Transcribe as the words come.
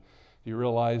Do you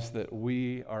realize that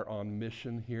we are on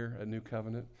mission here at New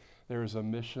Covenant? There is a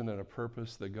mission and a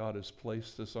purpose that God has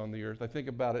placed us on the earth. I think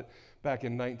about it back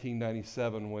in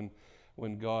 1997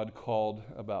 when God called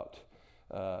about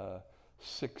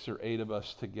 6 or 8 of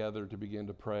us together to begin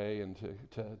to pray and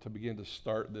to begin to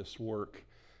start this work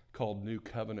called New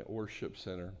Covenant Worship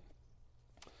Center.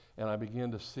 And I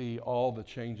began to see all the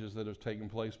changes that have taken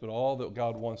place, but all that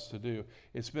God wants to do.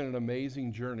 It's been an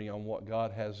amazing journey on what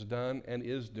God has done and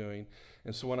is doing.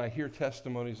 And so when I hear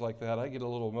testimonies like that, I get a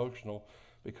little emotional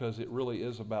because it really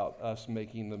is about us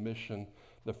making the mission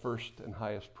the first and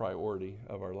highest priority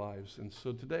of our lives. And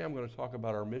so today I'm going to talk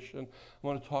about our mission. I'm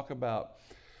going to talk about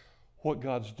what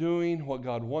God's doing, what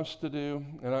God wants to do.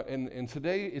 And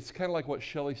today it's kind of like what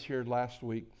Shelley shared last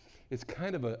week. It's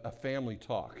kind of a family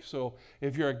talk. So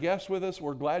if you're a guest with us,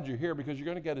 we're glad you're here because you're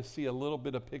going to get to see a little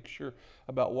bit of picture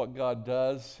about what God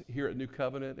does here at New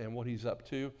Covenant and what He's up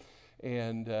to.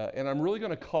 And I'm really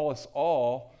going to call us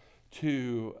all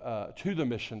to the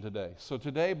mission today. So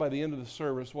today, by the end of the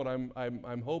service, what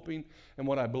I'm hoping and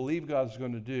what I believe God's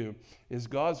going to do is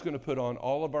God's going to put on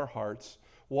all of our hearts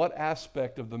what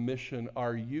aspect of the mission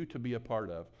are you to be a part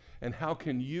of. And how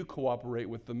can you cooperate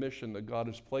with the mission that God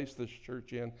has placed this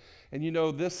church in? And you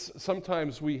know,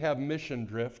 sometimes we have mission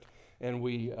drift, and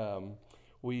we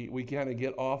kind of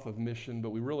get off of mission,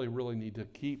 but we really, really need to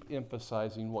keep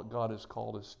emphasizing what God has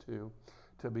called us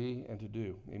to be and to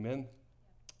do. Amen?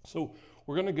 So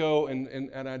we're going to go,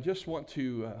 and I just want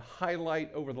to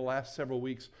highlight over the last several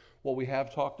weeks what we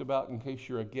have talked about in case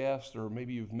you're a guest or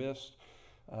maybe you've missed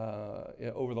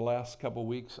over the last couple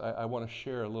weeks. I want to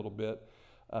share a little bit.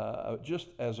 Just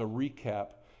as a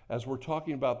recap, as we're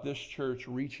talking about this church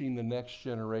reaching the next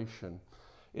generation,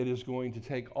 it is going to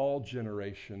take all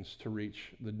generations to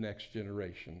reach the next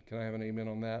generation. Can I have an amen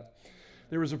on that?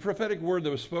 There was a prophetic word that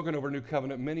was spoken over New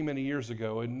Covenant many, many years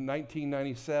ago in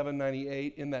 1997,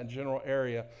 98, in that general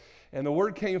area. And the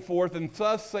word came forth, and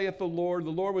thus saith the Lord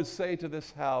would say to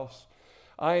this house,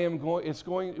 I am going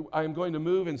to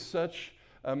move in such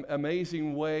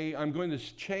amazing way. I'm going to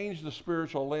change the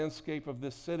spiritual landscape of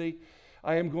this city.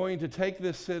 I am going to take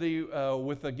this city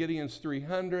with the Gideon's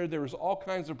 300. There was all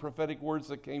kinds of prophetic words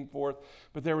that came forth,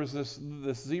 but there was this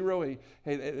zero.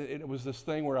 It was this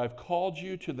thing where I've called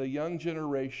you to the young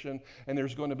generation, and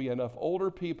there's going to be enough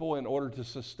older people in order to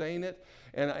sustain it.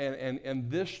 And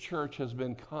this church has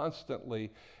been constantly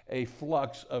a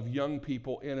flux of young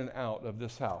people in and out of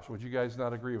this house. Would you guys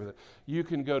not agree with it? You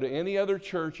can go to any other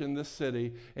church in this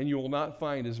city, and you will not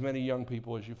find as many young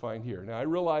people as you find here. Now, I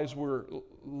realize we're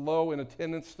low in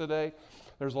attendance today.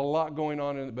 There's a lot going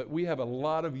on in it, but we have a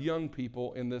lot of young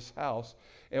people in this house,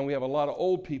 and we have a lot of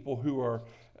old people who are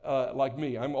like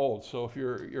me. I'm old, so if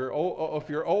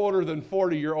you're older than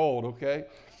 40, you're old, okay?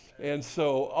 And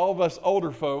so all of us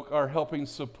older folk are helping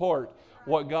support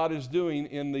what God is doing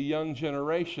in the young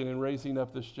generation and raising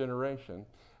up this generation.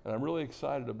 And I'm really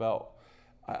excited about,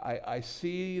 I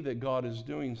see that God is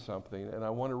doing something, and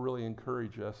I want to really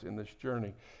encourage us in this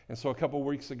journey. And so a couple of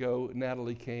weeks ago,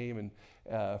 Natalie came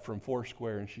from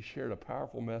Foursquare, and she shared a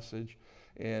powerful message,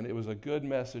 and it was a good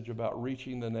message about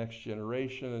reaching the next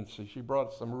generation. And so she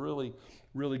brought some really,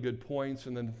 really good points.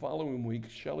 And then the following week,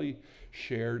 Shelley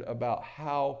shared about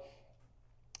how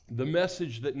the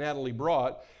message that Natalie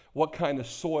brought, what kind of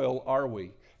soil are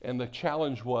we? And the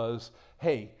challenge was,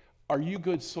 hey, are you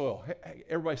good soil? Hey,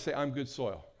 everybody say, I'm good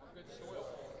soil. I'm good soil.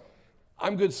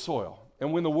 I'm good soil.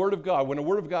 And when a word of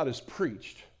God is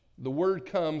preached, the word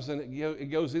comes and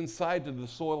it goes inside to the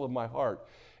soil of my heart.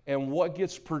 And what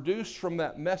gets produced from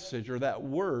that message or that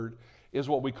word is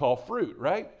what we call fruit,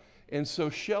 right? And so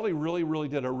Shelley really, really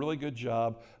did a really good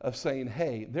job of saying,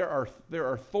 hey, there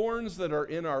are thorns that are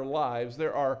in our lives.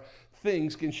 There are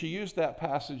things, and she used that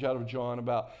passage out of John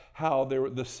about how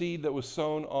the seed that was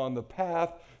sown on the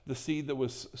path, the seed that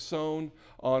was sown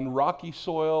on rocky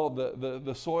soil,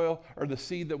 the soil, or the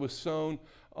seed that was sown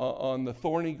on the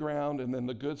thorny ground, and then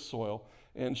the good soil.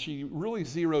 And she really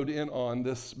zeroed in on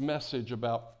this message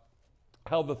about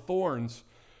how the thorns,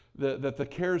 that the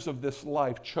cares of this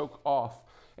life choke off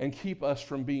and keep us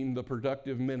from being the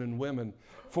productive men and women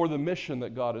for the mission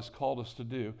that God has called us to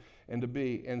do and to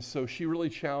be. And so she really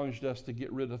challenged us to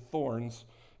get rid of thorns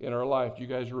in our life. Do you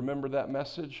guys remember that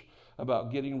message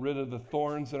about getting rid of the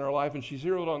thorns in our life? And she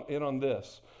zeroed in on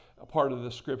this, a part of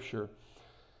the scripture.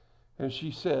 And she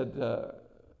said,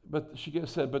 but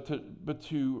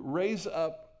to raise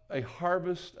up a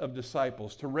harvest of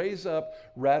disciples, to raise up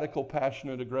radical,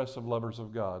 passionate, aggressive lovers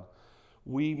of God,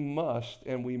 we must,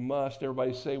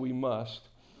 everybody say we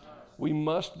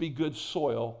must be good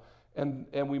soil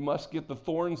and we must get the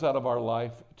thorns out of our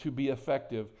life to be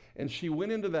effective. And she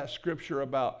went into that scripture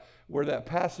about where that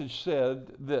passage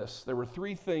said this. There were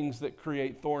 3 things that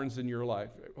create thorns in your life.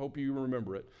 I hope you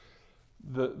remember it.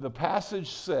 The passage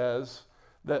says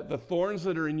that the thorns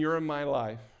that are in your and my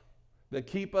life, that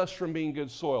keep us from being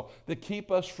good soil, that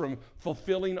keep us from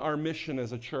fulfilling our mission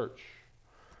as a church,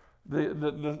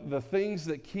 the things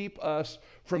that keep us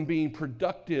from being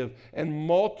productive and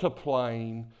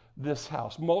multiplying this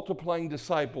house, multiplying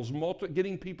disciples,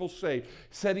 getting people saved,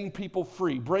 setting people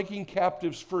free, breaking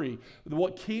captives free.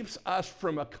 What keeps us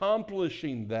from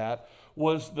accomplishing that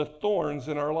was the thorns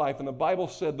in our life. And the Bible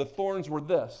said the thorns were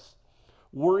this: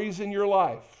 worries in your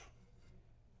life.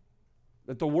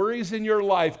 That the worries in your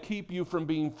life keep you from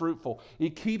being fruitful.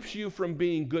 It keeps you from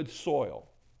being good soil.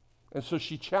 And so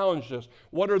she challenged us.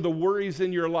 What are the worries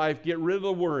in your life? Get rid of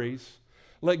the worries.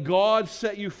 Let God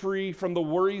set you free from the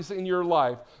worries in your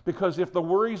life. Because if the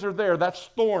worries are there, that's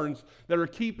thorns that are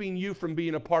keeping you from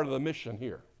being a part of the mission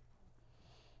here.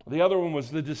 The other one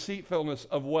was the deceitfulness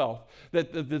of wealth.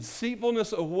 That the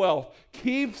deceitfulness of wealth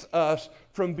keeps us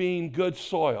from being good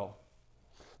soil.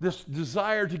 This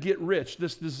desire to get rich,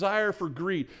 this desire for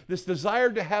greed, this desire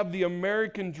to have the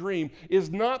American dream is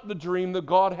not the dream that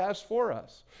God has for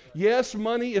us. Yes,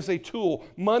 money is a tool.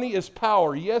 Money is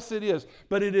power. Yes, it is.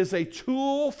 But it is a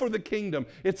tool for the kingdom.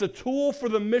 It's a tool for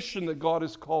the mission that God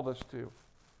has called us to.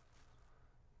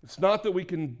 It's not that we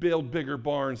can build bigger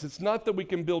barns. It's not that we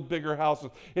can build bigger houses.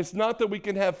 It's not that we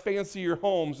can have fancier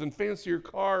homes and fancier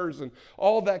cars and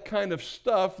all that kind of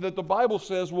stuff that the Bible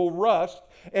says will rust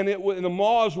and the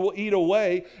moths will eat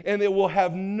away, and it will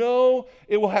have no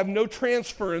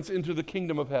transference into the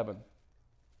kingdom of heaven.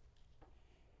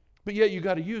 But yet you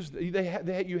got to use you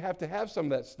have to have some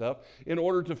of that stuff in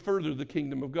order to further the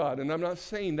kingdom of God. And I'm not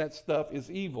saying that stuff is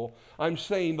evil. I'm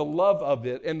saying the love of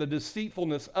it and the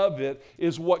deceitfulness of it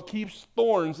is what keeps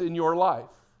thorns in your life.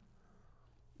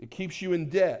 It keeps you in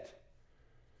debt.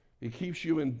 It keeps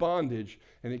you in bondage,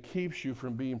 and it keeps you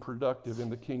from being productive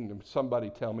in the kingdom. Somebody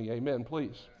tell me amen,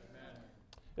 please. Amen.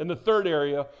 And the third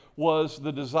area was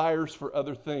the desires for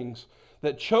other things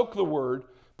that choke the word,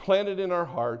 planted in our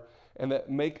heart, and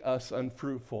that make us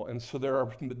unfruitful. And so there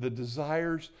are the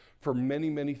desires for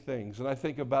many, many things. And I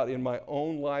think about in my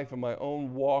own life and my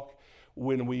own walk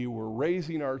when we were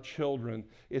raising our children.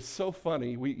 It's so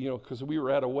funny, because we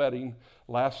were at a wedding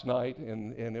last night,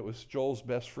 and it was Joel's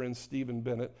best friend, Stephen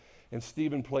Bennett. And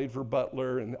Stephen played for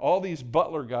Butler, and all these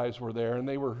Butler guys were there, and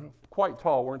they were quite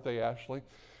tall, weren't they, Ashley?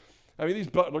 I mean, these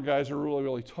Butler guys are really,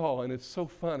 really tall, and it's so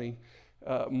funny.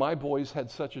 My boys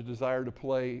had such a desire to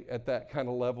play at that kind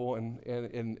of level,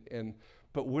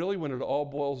 but really when it all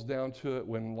boils down to it,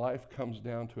 when life comes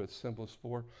down to its simplest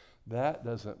form, that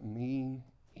doesn't mean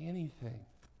anything.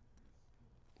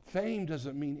 Fame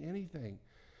doesn't mean anything.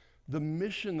 The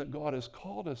mission that God has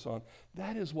called us on,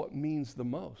 that is what means the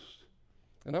most.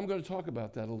 And I'm going to talk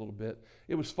about that a little bit.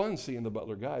 It was fun seeing the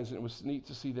Butler guys, and it was neat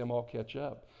to see them all catch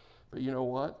up. But you know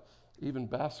what? Even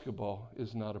basketball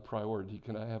is not a priority.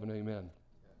 Can I have an amen?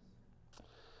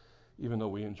 Even though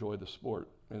we enjoy the sport,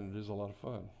 and it is a lot of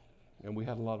fun. And we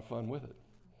had a lot of fun with it.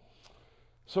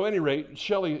 So at any rate,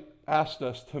 Shelley asked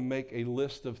us to make a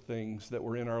list of things that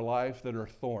were in our life that are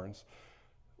thorns.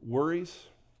 Worries,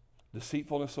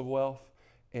 deceitfulness of wealth,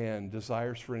 and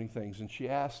desires for any things. And she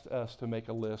asked us to make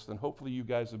a list, and hopefully you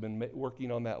guys have been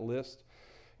working on that list.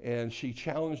 And she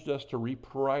challenged us to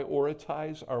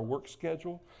reprioritize our work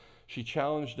schedule. She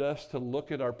challenged us to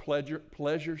look at our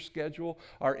pleasure schedule,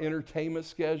 our entertainment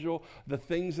schedule, the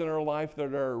things in our life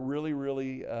that are really,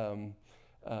 really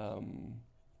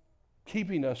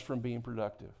keeping us from being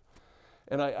productive.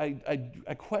 And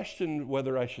I questioned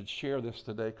whether I should share this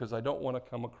today because I don't want to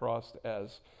come across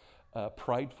as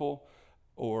prideful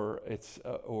or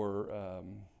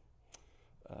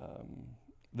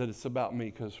that it's about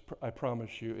me, because I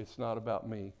promise you it's not about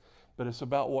me, but it's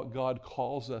about what God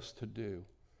calls us to do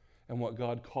and what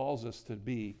God calls us to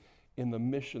be in the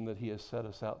mission that he has set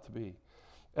us out to be.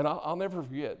 And I'll never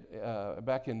forget,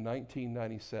 back in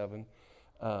 1997,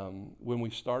 when we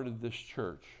started this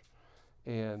church,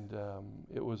 and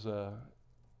it was a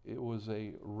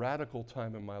radical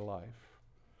time in my life.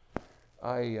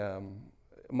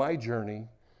 My journey,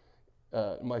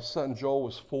 my son Joel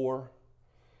was 4,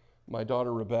 my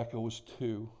daughter Rebecca was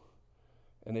 2,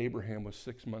 and Abraham was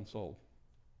 6 months old.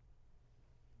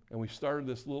 And we started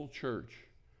this little church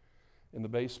in the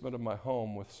basement of my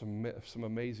home with some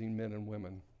amazing men and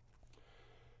women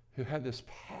who had this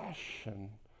passion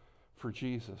for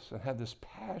Jesus and had this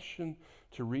passion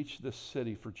to reach this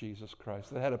city for Jesus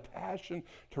Christ. They had a passion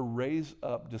to raise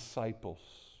up disciples.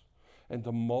 and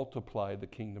to multiply the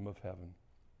kingdom of heaven.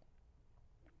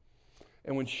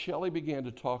 And when Shelley began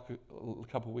to talk a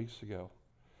couple weeks ago,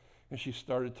 and she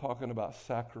started talking about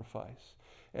sacrifice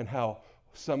and how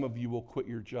some of you will quit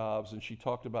your jobs, and she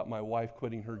talked about my wife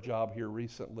quitting her job here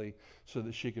recently so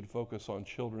that she could focus on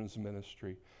children's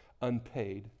ministry,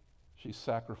 unpaid. She's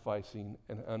sacrificing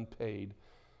and unpaid,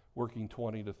 working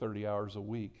 20 to 30 hours a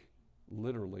week,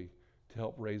 literally, to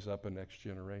help raise up a next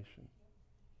generation.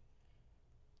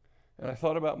 And I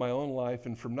thought about my own life,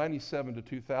 and from 97 to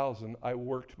 2000, I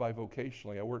worked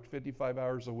bivocationally. I worked 55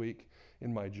 hours a week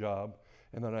in my job,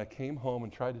 and then I came home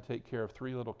and tried to take care of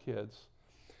 3 little kids,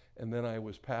 and then I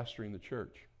was pastoring the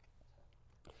church.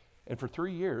 And for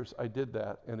 3 years, I did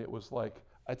that, and it was like,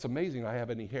 it's amazing I have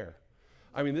any hair.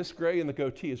 I mean, this gray in the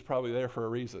goatee is probably there for a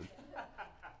reason.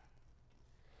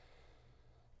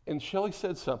 And Shelley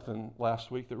said something last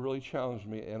week that really challenged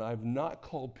me, and I've not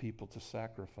called people to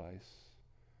sacrifice.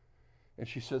 And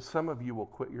she said, some of you will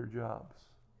quit your jobs.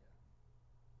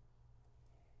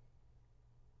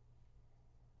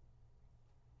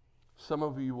 Some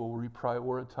of you will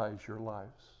reprioritize your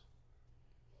lives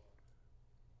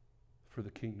for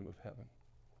the kingdom of heaven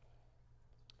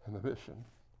and the mission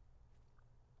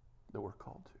that we're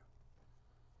called to.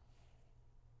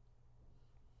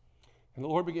 And the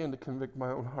Lord began to convict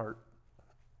my own heart.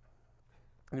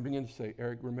 And he began to say,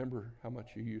 Eric, remember how much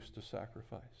you used to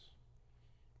sacrifice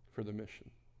for the mission.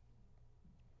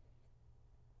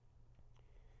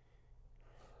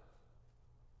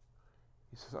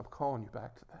 He says, I'm calling you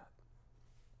back to that.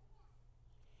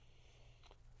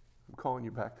 I'm calling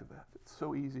you back to that. It's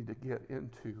so easy to get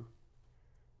into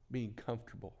being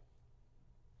comfortable.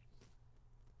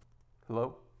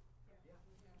 Hello?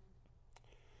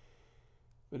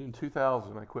 But in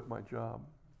 2000, I quit my job.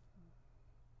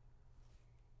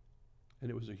 And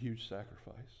it was a huge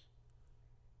sacrifice.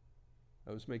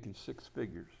 I was making 6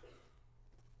 figures.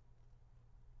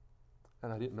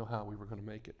 And I didn't know how we were going to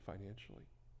make it financially.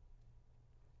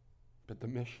 But the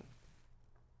mission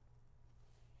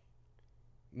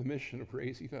of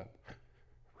raising up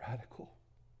radical,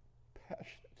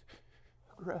 passionate,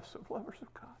 aggressive lovers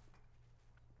of God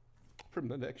from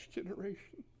the next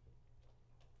generation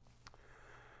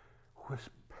was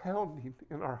pounding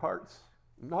in our hearts.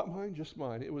 Not mine, just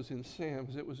mine. It was in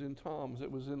Sam's, it was in Tom's,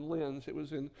 it was in Lynn's, it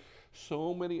was in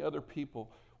so many other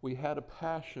people. We had a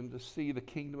passion to see the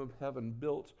kingdom of heaven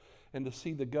built and to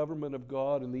see the government of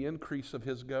God and the increase of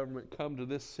his government come to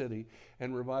this city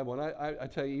and revival. And I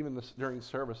tell you, even this, during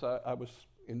service, I was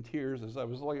in tears as I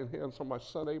was laying hands on my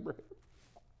son Abraham,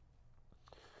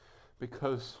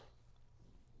 because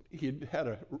he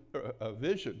had a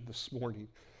vision this morning.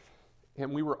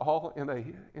 And we were all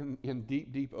in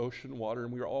deep, deep ocean water,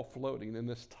 and we were all floating, and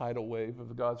this tidal wave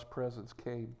of God's presence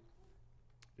came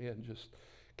and just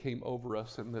came over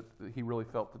us, and that he really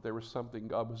felt that there was something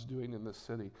God was doing in this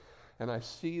city. And I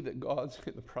see that God's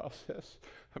in the process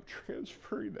of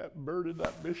transferring that burden,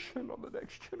 that mission on the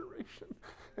next generation.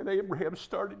 And Abraham's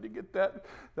starting to get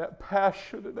that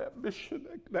passion and that mission,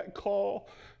 that call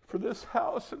for this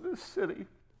house and this city.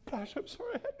 Gosh, I'm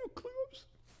sorry, I had no clue.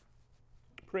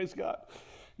 Praise God.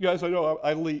 You guys, I know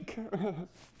I leak.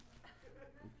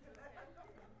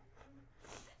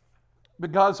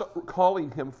 But God's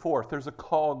calling him forth. There's a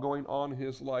call going on in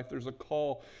his life. There's a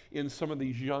call in some of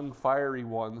these young, fiery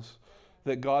ones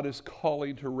that God is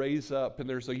calling to raise up. And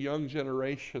there's a young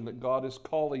generation that God is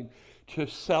calling to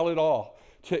sell it all,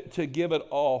 to give it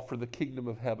all for the kingdom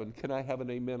of heaven. Can I have an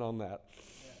amen on that?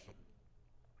 Yeah.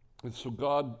 And so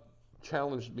God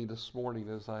challenged me this morning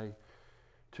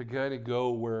to kind of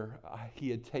go where he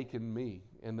had taken me,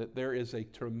 and that there is a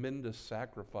tremendous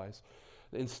sacrifice.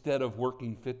 Instead of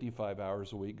working 55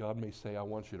 hours a week, God may say, I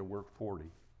want you to work 40.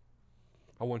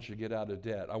 I want you to get out of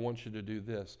debt. I want you to do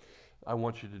this. I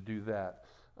want you to do that.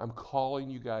 I'm calling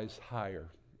you guys higher.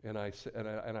 And I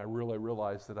really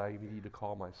realize that I need to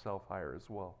call myself higher as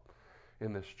well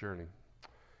in this journey.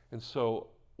 And so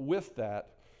with that,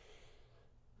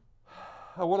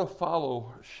 I want to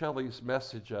follow Shelley's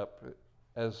message up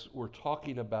as we're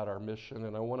talking about our mission,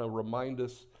 and I want to remind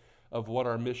us of what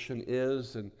our mission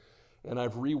is, and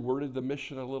I've reworded the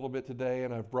mission a little bit today,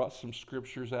 and I've brought some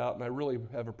scriptures out, and I really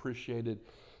have appreciated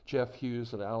Jeff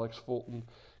Hughes and Alex Fulton,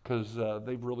 because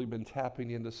they've really been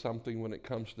tapping into something when it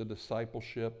comes to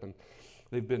discipleship, and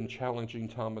they've been challenging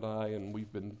Tom and I, and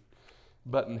we've been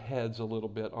butting heads a little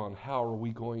bit on how are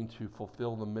we going to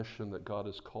fulfill the mission that God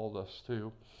has called us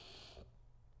to.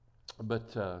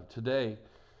 But today,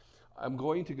 I'm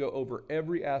going to go over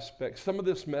every aspect. Some of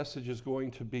this message is going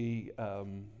to be,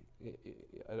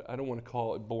 I don't want to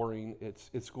call it boring.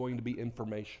 It's going to be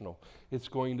informational. It's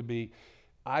going to be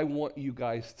I want you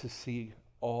guys to see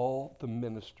all the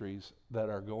ministries that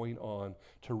are going on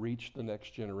to reach the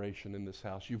next generation in this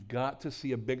house. You've got to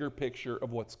see a bigger picture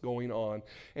of what's going on.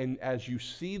 And as you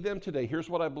see them today,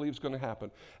 here's what I believe is going to happen.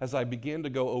 As I begin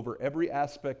to go over every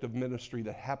aspect of ministry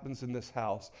that happens in this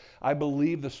house, I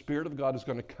believe the Spirit of God is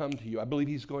going to come to you. I believe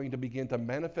He's going to begin to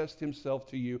manifest Himself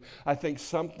to you. I think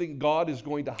God is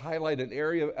going to highlight an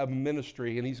area of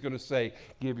ministry, and He's going to say,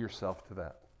 give yourself to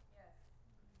that.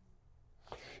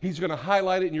 He's going to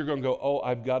highlight it, and you're going to go, oh,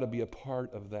 I've got to be a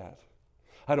part of that.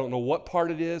 I don't know what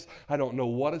part it is. I don't know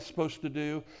what it's supposed to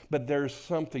do, but there's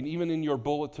something. Even in your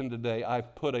bulletin today,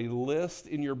 I've put a list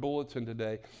in your bulletin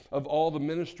today of all the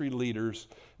ministry leaders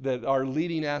that are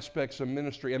leading aspects of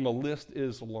ministry, and the list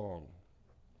is long.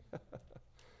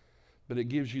 But it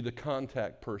gives you the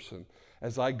contact person.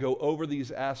 As I go over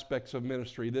these aspects of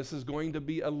ministry, this is going to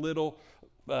be a little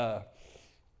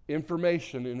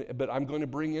information, but I'm going to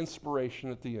bring inspiration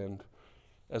at the end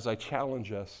as I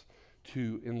challenge us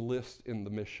to enlist in the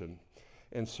mission.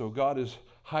 And so God is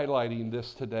highlighting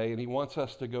this today, and He wants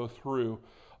us to go through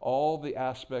all the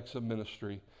aspects of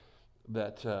ministry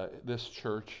that this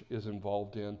church is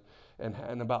involved in,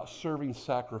 and about serving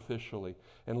sacrificially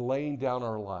and laying down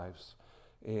our lives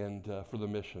and for the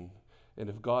mission. And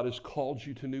if God has called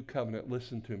you to New Covenant,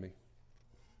 listen to me.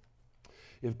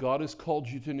 If God has called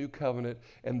you to New Covenant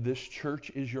and this church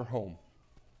is your home,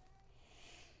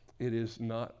 it is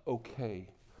not okay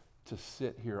to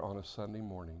sit here on a Sunday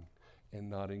morning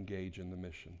and not engage in the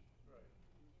mission.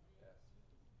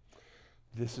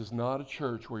 This is not a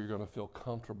church where you're going to feel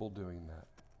comfortable doing that.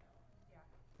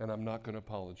 And I'm not going to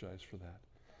apologize for that.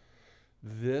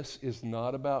 This is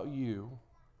not about you.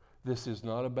 This is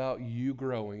not about you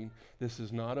growing. This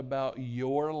is not about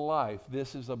your life.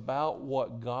 This is about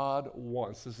what God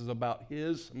wants. This is about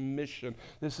His mission.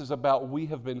 This is about we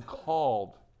have been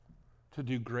called to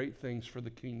do great things for the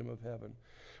kingdom of heaven.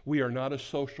 We are not a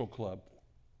social club.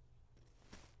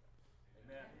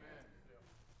 Amen.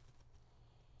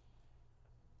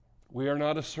 We are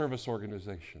not a service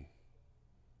organization.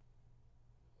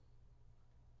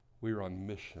 We are on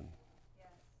mission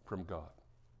from God.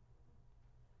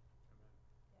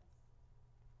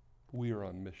 We are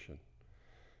on mission.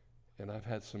 And I've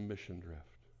had some mission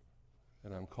drift.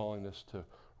 And I'm calling us to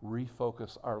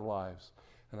refocus our lives.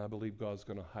 And I believe God's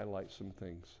going to highlight some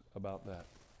things about that.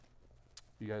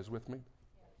 You guys with me?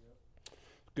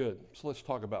 Good. So let's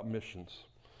talk about missions.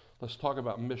 Let's talk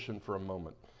about mission for a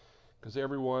moment. Because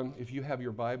everyone, if you have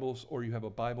your Bibles or you have a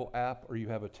Bible app or you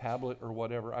have a tablet or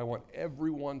whatever, I want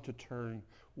everyone to turn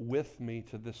with me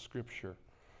to this scripture.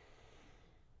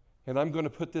 And I'm going to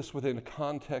put this within the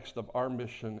context of our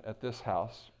mission at this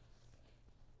house.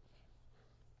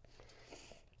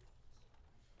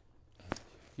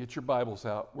 Get your Bibles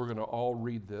out. We're going to all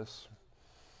read this.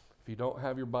 If you don't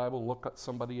have your Bible, look at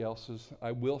somebody else's.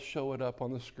 I will show it up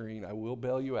on the screen. I will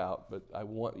bail you out, but I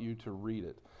want you to read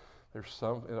it. I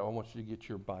want you to get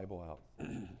your Bible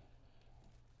out.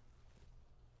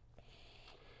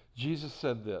 Jesus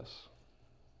said this.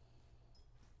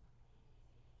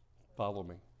 Follow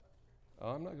me.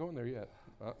 Oh, I'm not going there yet.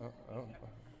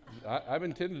 I've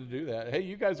intended to do that. Hey,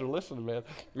 you guys are listening, man.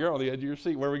 You're on the edge of your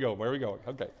seat. Where are we going? Where are we going?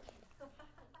 Okay.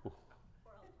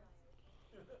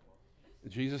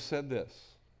 Jesus said this.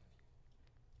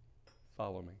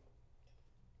 Follow me.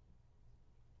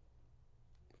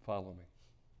 Follow me.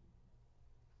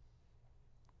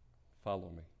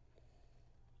 Follow me.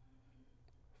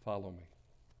 Follow me.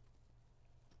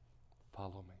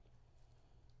 Follow me.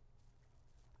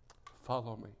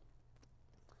 Follow me.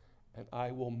 And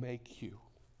I will make you.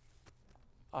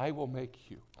 I will make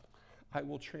you. I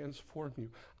will transform you.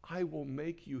 I will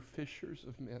make you fishers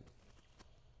of men.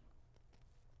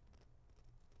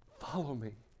 Follow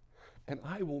me, and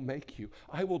I will make you.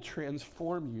 I will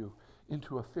transform you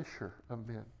into a fisher of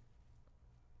men.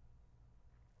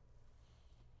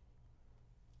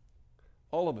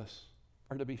 All of us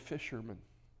are to be fishermen.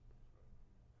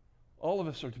 All of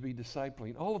us are to be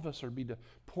discipling. All of us are to be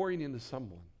pouring into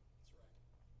someone.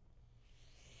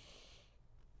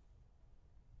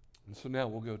 And so now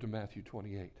we'll go to Matthew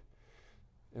 28.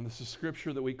 And this is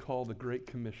scripture that we call the Great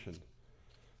Commission.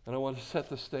 And I want to set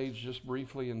the stage just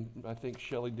briefly, and I think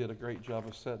Shelley did a great job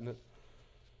of setting it.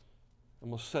 And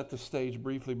we'll set the stage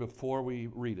briefly before we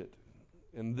read it.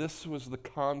 And this was the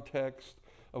context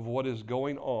of what is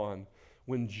going on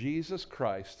when Jesus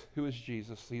Christ, who is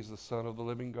Jesus? He's the Son of the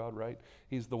living God, right?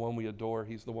 He's the one we adore.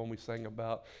 He's the one we sang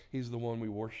about. He's the one we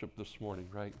worship this morning,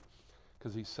 right?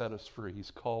 Because He set us free.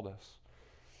 He's called us.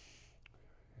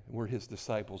 We're His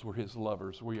disciples. We're His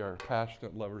lovers. We are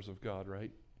passionate lovers of God,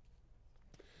 right?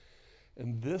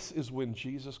 And this is when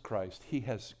Jesus Christ, he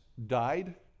has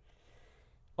died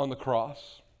on the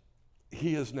cross.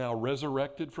 He is now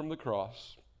resurrected from the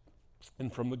cross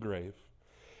and from the grave.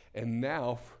 And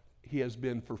now he has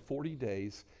been for 40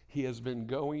 days, he has been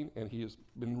going and he has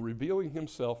been revealing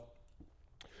himself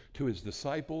to his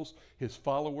disciples, his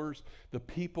followers. The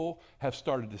people have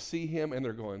started to see him and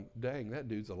they're going, dang, that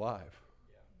dude's alive.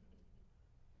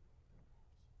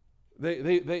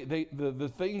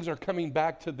 The things are coming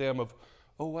back to them of,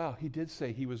 oh wow, he did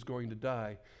say he was going to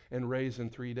die and raise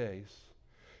in 3 days.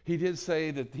 He did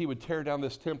say that he would tear down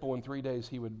this temple in 3 days,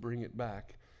 he would bring it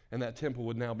back. And that temple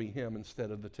would now be him instead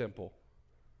of the temple.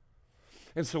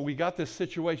 And so we got this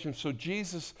situation. So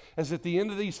Jesus, as at the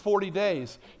end of these 40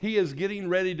 days, he is getting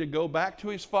ready to go back to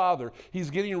his Father. He's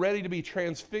getting ready to be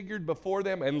transfigured before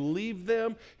them and leave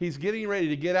them. He's getting ready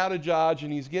to get out of Dodge,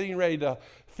 and he's getting ready to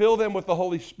fill them with the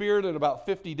Holy Spirit in about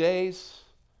 50 days.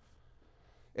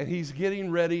 And he's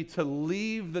getting ready to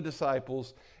leave the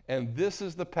disciples. And this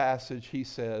is the passage he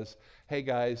says, hey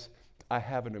guys, I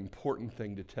have an important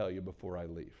thing to tell you before I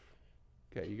leave.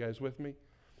 Okay, you guys with me?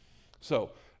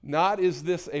 So, not is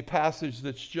this a passage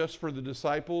that's just for the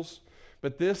disciples,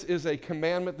 but this is a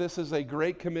commandment. This is a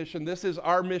great commission. This is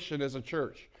our mission as a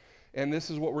church. And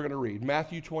this is what we're going to read.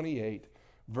 Matthew 28,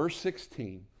 verse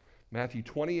 16. Matthew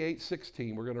 28,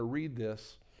 16. We're going to read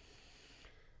this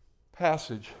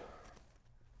passage.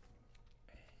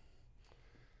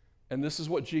 And this is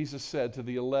what Jesus said to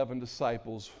the 11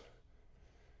 disciples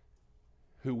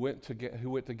who went to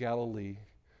Galilee,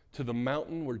 to the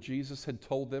mountain where Jesus had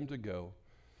told them to go.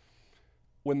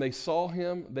 When they saw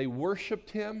him, they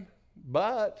worshiped him,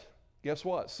 but guess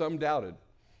what? Some doubted.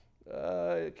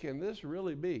 Can this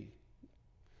really be?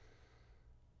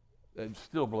 It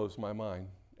still blows my mind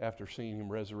after seeing him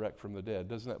resurrect from the dead.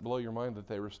 Doesn't that blow your mind that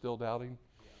they were still doubting?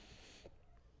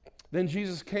 Then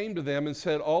Jesus came to them and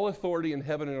said, all authority in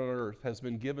heaven and on earth has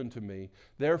been given to me.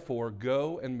 Therefore,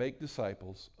 go and make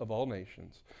disciples of all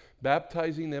nations,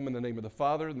 baptizing them in the name of the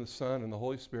Father and the Son and the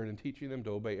Holy Spirit, and teaching them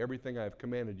to obey everything I have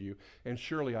commanded you. And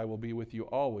surely I will be with you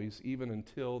always, even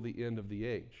until the end of the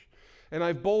age. And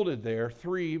I've bolded there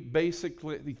 3 basic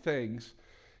things.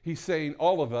 He's saying,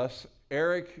 all of us,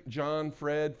 Eric, John,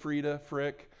 Fred, Frida,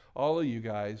 Frick, all of you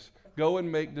guys, go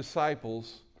and make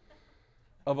disciples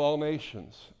of all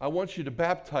nations. I want you to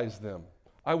baptize them.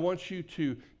 I want you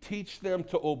to teach them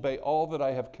to obey all that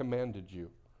I have commanded you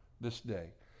this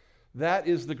day. That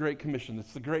is the Great Commission.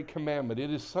 It's the Great Commandment. It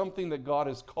is something that God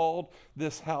has called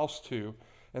this house to,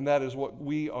 and that is what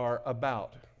we are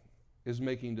about, is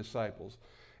making disciples.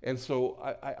 And so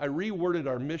I reworded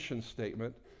our mission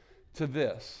statement to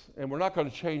this. And we're not going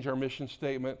to change our mission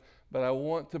statement, but I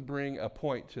want to bring a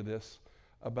point to this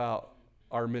about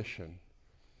our mission.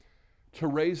 To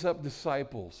raise up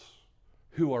disciples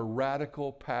who are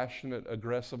radical, passionate,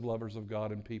 aggressive lovers of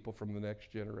God and people from the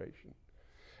next generation.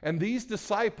 And these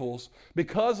disciples,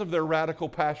 because of their radical,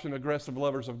 passionate, aggressive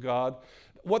lovers of God,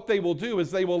 what they will do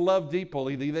is they will love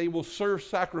deeply, they will serve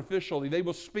sacrificially, they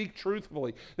will speak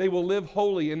truthfully, they will live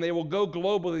holy, and they will go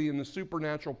globally in the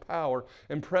supernatural power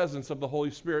and presence of the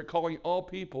Holy Spirit, calling all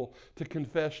people to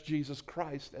confess Jesus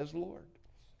Christ as Lord.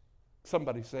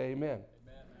 Somebody say amen.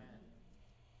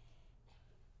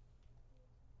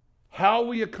 How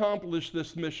we accomplish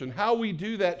this mission, how we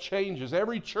do that changes.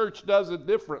 Every church does it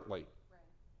differently.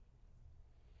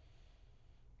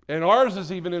 And ours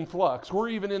is even in flux. We're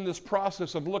even in this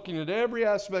process of looking at every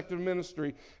aspect of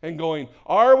ministry and going,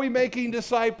 are we making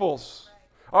disciples?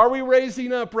 Are we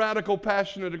raising up radical,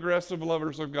 passionate, aggressive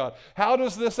lovers of God? How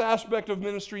does this aspect of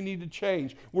ministry need to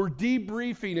change? We're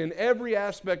debriefing in every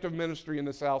aspect of ministry in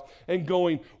this house and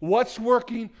going, what's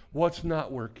working, what's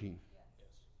not working?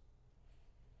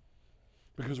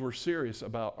 Because we're serious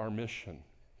about our mission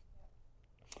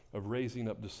of raising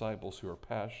up disciples who are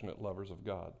passionate lovers of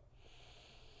God.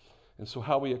 And so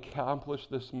how we accomplish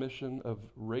this mission of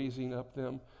raising up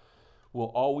them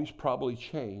will always probably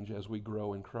change as we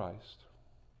grow in Christ.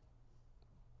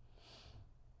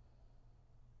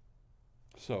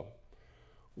 So,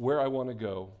 where I want to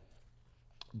go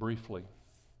briefly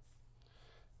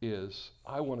is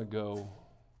I want to go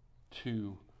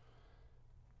to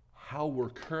how we're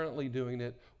currently doing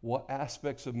it, what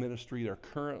aspects of ministry are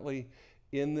currently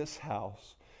in this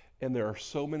house, and there are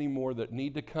so many more that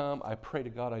need to come. I pray to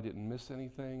God I didn't miss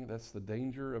anything. That's the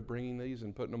danger of bringing these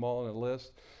and putting them all on a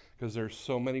list, because there's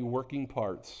so many working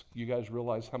parts. You guys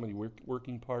realize how many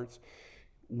working parts?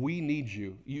 We need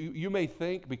you. You may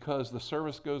think because the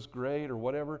service goes great or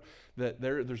whatever that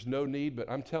there's no need, but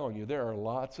I'm telling you there are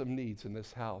lots of needs in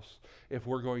this house if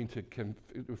we're going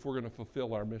to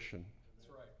fulfill our mission.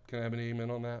 Can I have an amen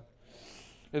on that?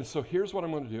 And so here's what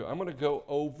I'm going to do. I'm going to go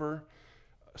over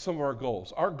some of our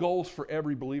goals. Our goals for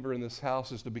every believer in this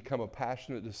house is to become a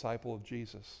passionate disciple of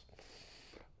Jesus.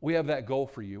 We have that goal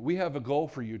for you. We have a goal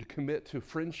for you to commit to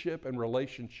friendship and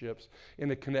relationships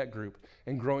in a connect group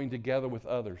and growing together with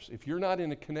others. If you're not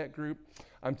in a connect group,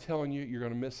 I'm telling you, you're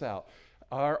going to miss out.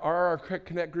 Are our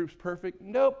connect groups perfect?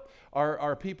 Nope.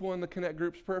 Are people in the connect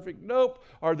groups perfect? Nope.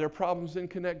 Are there problems in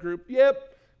connect group?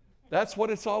 Yep. That's what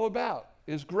it's all about,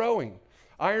 is growing.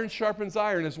 Iron sharpens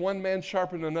iron as one man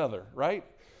sharpens another, right?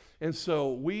 And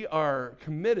so we are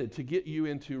committed to get you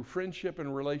into friendship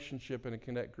and relationship in a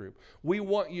connect group. We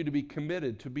want you to be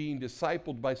committed to being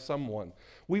discipled by someone.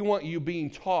 We want you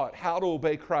being taught how to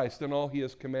obey Christ in all he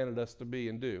has commanded us to be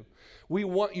and do. We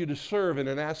want you to serve in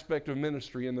an aspect of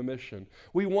ministry in the mission.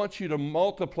 We want you to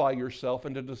multiply yourself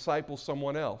and to disciple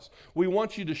someone else. We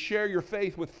want you to share your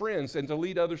faith with friends and to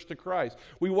lead others to Christ.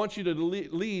 We want you to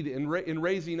lead in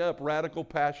raising up radical,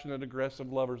 passionate,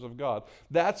 aggressive lovers of God.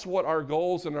 That's what our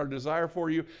goals and our desire for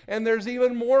you. And there's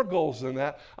even more goals than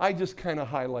that. I just kind of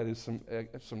highlighted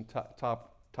some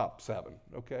top 7,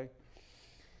 okay?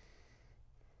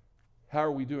 How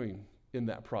are we doing in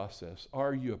that process?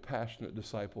 Are you a passionate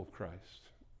disciple of Christ?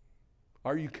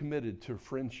 Are you committed to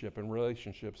friendship and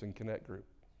relationships in Connect Group?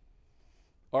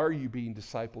 Are you being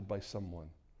discipled by someone?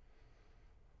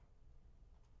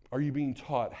 Are you being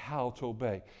taught how to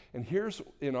obey? And here's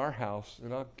in our house,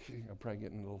 and I'm probably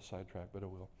getting a little sidetracked, but I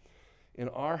will. In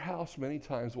our house, many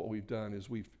times what we've done is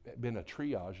we've been a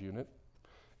triage unit,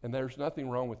 and there's nothing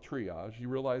wrong with triage. You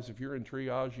realize if you're in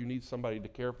triage, you need somebody to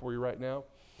care for you right now.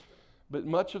 But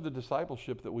much of the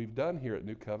discipleship that we've done here at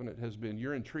New Covenant has been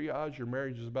you're in triage, your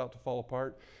marriage is about to fall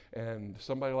apart, and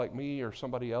somebody like me or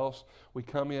somebody else, we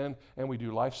come in and we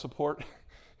do life support,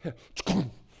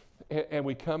 and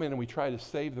we come in and we try to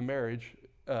save the marriage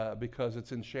because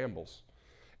it's in shambles.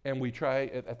 And we try,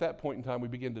 at that point in time, we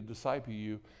begin to disciple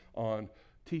you on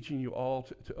teaching you all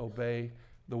to obey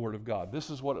the Word of God. This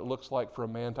is what it looks like for a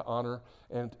man to honor,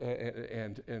 and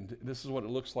this is what it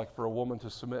looks like for a woman to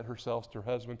submit herself to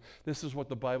her husband. This is what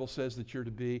the Bible says that you're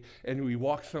to be, and we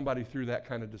walk somebody through that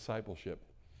kind of discipleship.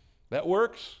 That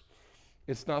works.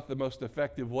 It's not the most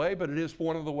effective way, but it is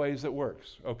one of the ways that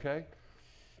works, okay?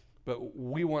 But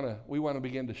we want to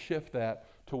begin to shift that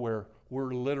to where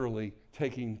we're literally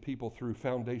taking people through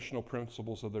foundational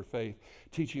principles of their faith,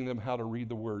 teaching them how to read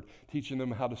the Word, teaching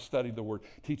them how to study the Word,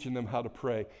 teaching them how to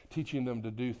pray, teaching them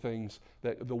to do things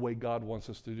that the way God wants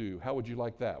us to do. How would you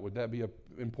like that? Would that be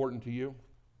important to you?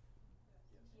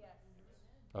 Yes.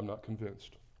 I'm not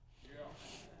convinced.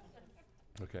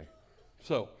 Yeah. Okay.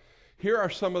 So here are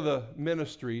some of the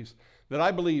ministries that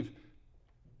I believe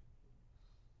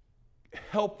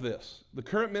help this. The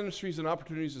current ministries and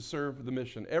opportunities to serve the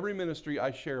mission. Every ministry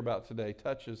I share about today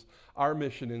touches our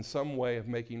mission in some way of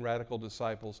making radical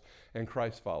disciples and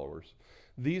Christ followers.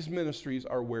 These ministries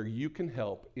are where you can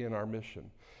help in our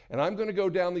mission. And I'm going to go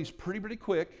down these pretty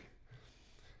quick,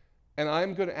 and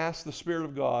I'm going to ask the Spirit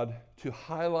of God to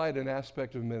highlight an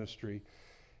aspect of ministry.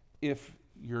 If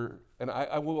you're, and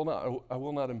I will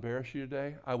not embarrass you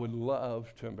today. I would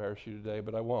love to embarrass you today,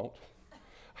 but I won't.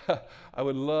 I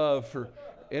would love for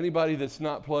anybody that's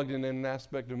not plugged in an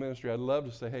aspect of ministry, I'd love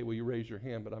to say, hey, will you raise your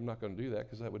hand? But I'm not going to do that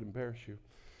because that would embarrass you.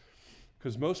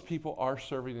 Because most people are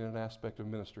serving in an aspect of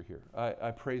ministry here.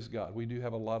 I praise God. We do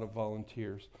have a lot of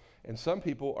volunteers. And some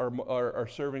people are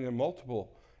serving in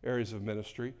multiple areas of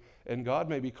ministry. And God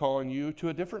may be calling you to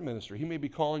a different ministry. He may be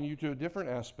calling you to a different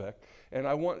aspect. And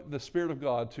I want the Spirit of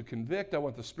God to convict. I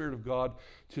want the Spirit of God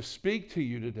to speak to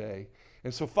you today.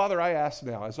 And so, Father, I ask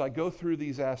now, as I go through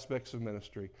these aspects of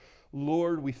ministry,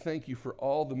 Lord, we thank you for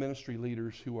all the ministry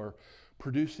leaders who are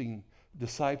producing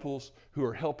disciples, who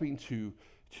are helping to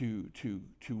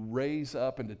raise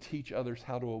up and to teach others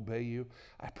how to obey you.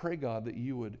 I pray, God, that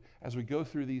you would, as we go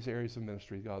through these areas of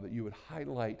ministry, God, that you would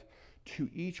highlight to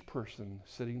each person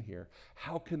sitting here,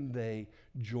 how can they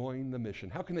join the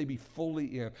mission? How can they be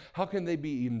fully in? How can they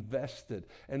be invested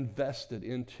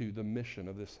into the mission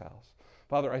of this house?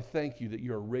 Father, I thank you that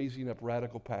you are raising up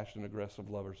radical, passionate, aggressive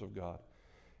lovers of God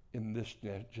in this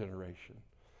generation.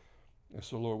 And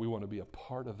so, Lord, we want to be a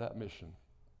part of that mission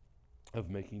of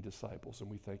making disciples, and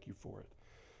we thank you for it.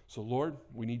 So, Lord,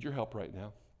 we need your help right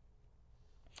now.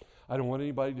 I don't want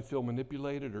anybody to feel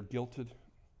manipulated or guilted.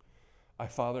 I,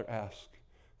 Father, ask,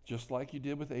 just like you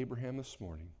did with Abraham this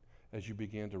morning, as you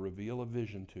began to reveal a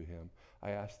vision to him,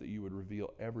 I ask that you would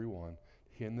reveal everyone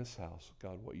in this house,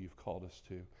 God, what you've called us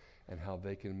to, and how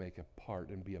they can make a part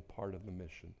and be a part of the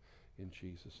mission in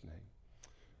Jesus' name.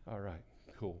 All right,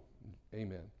 cool.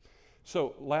 Amen.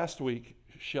 So last week,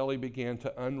 Shelley began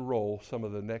to unroll some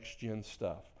of the next gen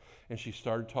stuff. and she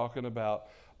started talking about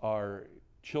our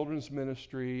children's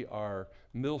ministry, our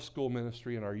middle school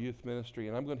ministry, and our youth ministry.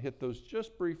 And I'm going to hit those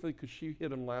just briefly because she hit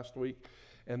them last week.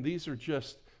 And these are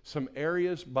just some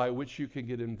areas by which you can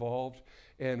get involved.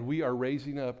 And we are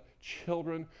raising up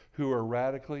children who are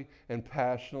radically and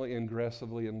passionately and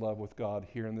aggressively in love with God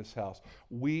here in this house.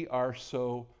 We are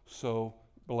so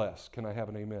blessed. Can I have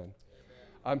an amen?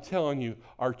 I'm telling you,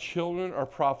 our children are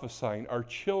prophesying. Our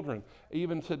children,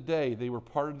 even today, they were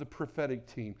part of the prophetic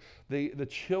team. The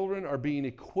children are being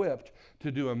equipped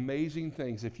to do amazing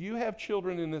things. If you have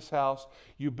children in this house,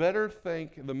 you better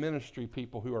thank the ministry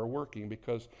people who are working,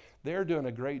 because they're doing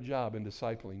a great job in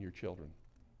discipling your children.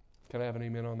 Can I have an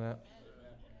amen on that?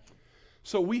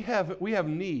 So we have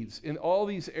needs in all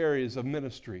these areas of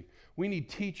ministry. We need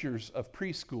teachers of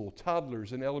preschool,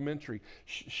 toddlers, and elementary.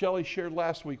 Shelley shared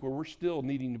last week where we're still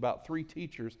needing about 3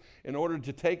 teachers in order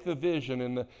to take the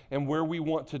vision and where we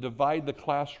want to divide the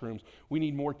classrooms. We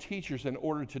need more teachers in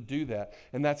order to do that.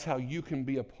 And that's how you can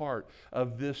be a part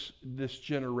of this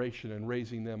generation and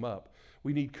raising them up.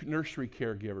 We need nursery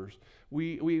caregivers.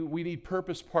 We need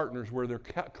purpose partners where they're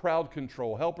crowd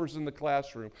control, helpers in the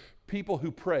classroom, people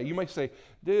who pray. You might say,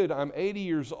 dude, I'm 80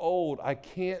 years old. I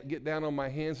can't get down on my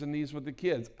hands and knees with the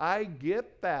kids. I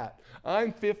get that.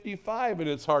 I'm 55 and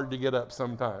it's hard to get up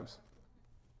sometimes.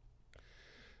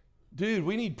 Dude,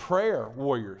 we need prayer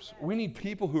warriors. We need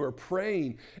people who are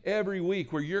praying every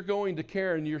week, where you're going to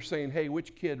care and you're saying, hey,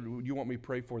 which kid do you want me to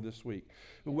pray for this week?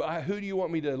 Who do you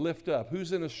want me to lift up?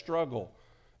 Who's in a struggle?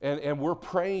 And we're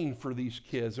praying for these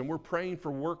kids, and we're praying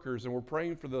for workers, and we're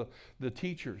praying for the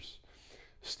teachers.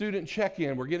 Student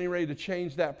check-in, we're getting ready to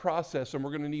change that process, and we're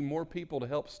going to need more people to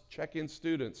help check in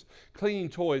students. Cleaning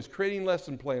toys, creating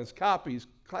lesson plans, copies,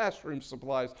 classroom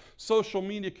supplies, social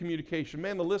media communication.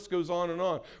 Man, the list goes on and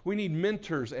on. We need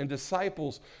mentors and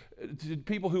disciples,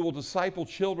 people who will disciple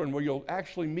children, where you'll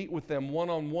actually meet with them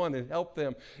one-on-one and help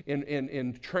them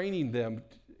in training them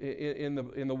in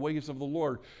the ways of the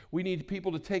Lord. We need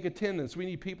people to take attendance. We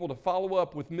need people to follow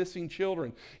up with missing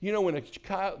children. You know, when a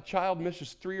child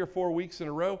misses 3 or 4 weeks in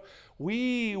a row,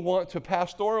 we want to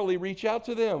pastorally reach out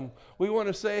to them. We want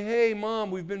to say, hey, Mom,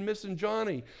 we've been missing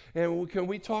Johnny, and can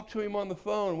we talk to him on the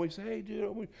phone? We say, hey,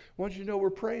 dude, we want you to know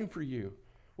we're praying for you.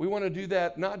 We want to do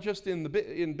that not just in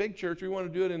big church. We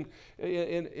want to do it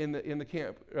in the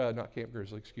camp, not Camp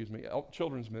Grizzly, excuse me,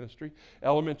 children's ministry,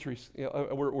 elementary.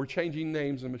 We're changing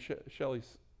names, and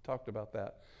Shelley's talked about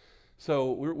that.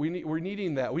 So we're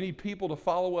needing that. We need people to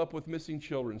follow up with missing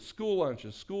children, school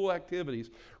lunches, school activities.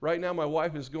 Right now, my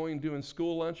wife is doing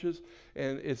school lunches,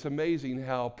 and it's amazing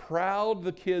how proud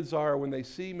the kids are when they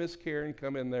see Miss Karen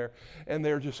come in there, and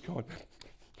they're just going,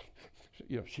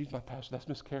 you know, she's my pastor. That's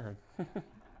Miss Karen.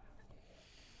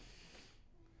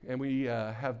 And we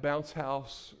have bounce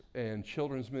house and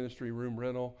children's ministry room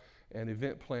rental and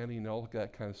event planning and all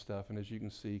that kind of stuff. And as you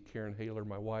can see, Karen Haler,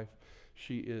 my wife,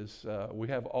 she is, we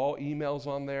have all emails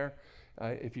on there.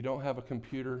 If you don't have a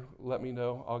computer, let me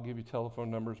know. I'll give you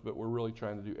telephone numbers, but we're really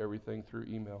trying to do everything through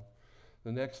email.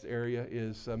 The next area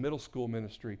is middle school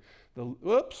ministry.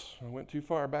 Oops, I went too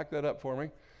far. Back that up for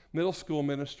me. Middle school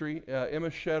ministry.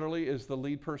 Emma Shetterly is the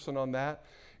lead person on that.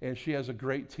 And she has a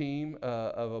great team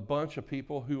of a bunch of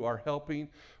people who are helping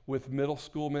with middle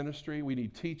school ministry. We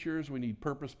need teachers. We need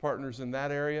purpose partners in that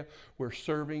area. We're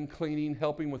serving, cleaning,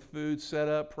 helping with food,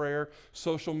 setup, prayer,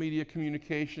 social media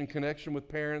communication, connection with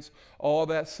parents, all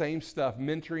that same stuff,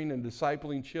 mentoring and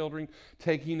discipling children,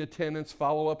 taking attendance,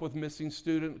 follow up with missing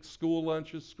students, school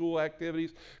lunches, school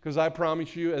activities. Because I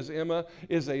promise you, as Emma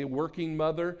is a working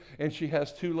mother and she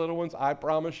has 2 little ones, I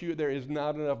promise you there is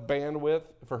not enough bandwidth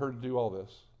for her to do all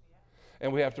this.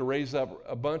 And we have to raise up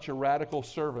a bunch of radical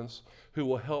servants who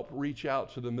will help reach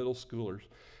out to the middle schoolers.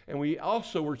 And we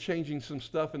also were changing some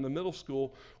stuff in the middle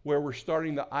school where we're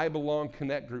starting the I Belong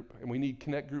Connect group. And we need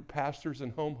Connect group pastors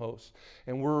and home hosts.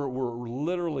 And we're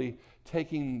literally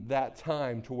taking that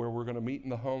time to where we're going to meet in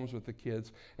the homes with the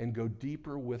kids and go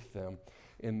deeper with them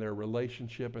in their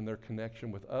relationship and their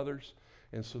connection with others.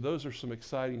 And so those are some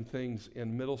exciting things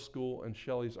in middle school, and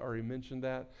Shelley's already mentioned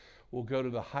that. We'll go to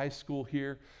the high school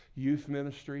here, youth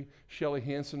ministry. Shelley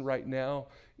Hansen right now,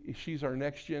 she's our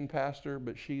next gen pastor,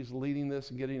 but she's leading this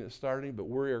and getting it started, but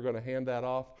we are going to hand that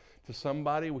off to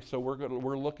somebody. So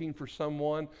we're looking for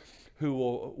someone who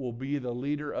will be the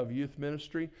leader of youth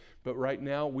ministry, but right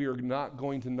now we are not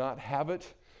going to not have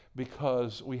it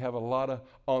because we have a lot of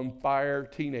on fire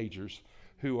teenagers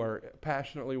who are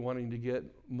passionately wanting to get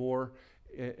more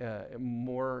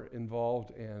more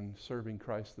involved in serving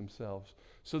Christ themselves.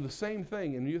 So the same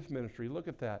thing in youth ministry. Look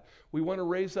at that. We want to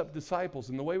raise up disciples.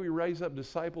 And the way we raise up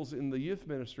disciples in the youth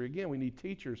ministry, again, we need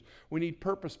teachers. We need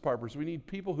purpose partners. We need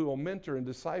people who will mentor and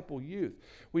disciple youth.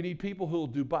 We need people who will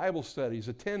do Bible studies,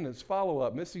 attendance,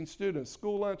 follow-up, missing students,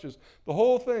 school lunches, the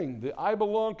whole thing, the I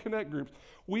Belong Connect groups.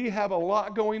 We have a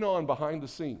lot going on behind the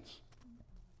scenes.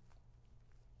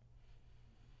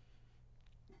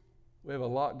 We have a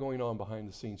lot going on behind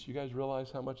the scenes. You guys realize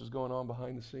how much is going on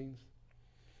behind the scenes?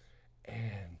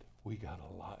 And we got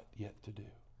a lot yet to do.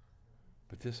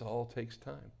 But this all takes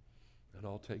time. It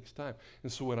all takes time.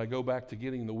 And so when I go back to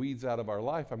getting the weeds out of our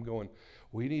life, I'm going,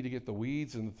 we need to get the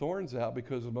weeds and the thorns out,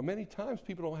 because many times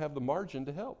people don't have the margin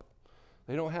to help.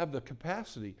 They don't have the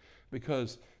capacity,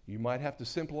 because you might have to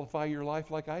simplify your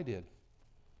life like I did.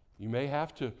 You may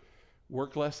have to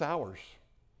work less hours.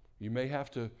 You may have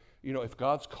to, if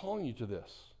God's calling you to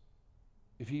this,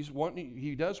 if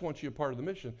He does want you a part of the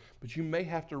mission, but you may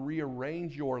have to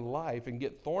rearrange your life and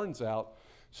get thorns out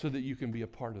so that you can be a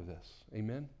part of this.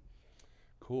 Amen?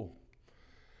 Cool.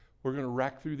 We're going to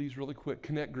rack through these really quick.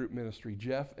 Connect Group Ministry.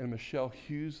 Jeff and Michelle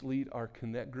Hughes lead our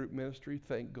Connect Group Ministry.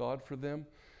 Thank God for them.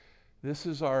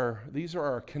 These are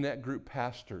our Connect Group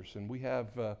pastors, and we have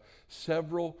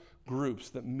several groups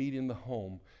that meet in the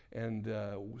home. And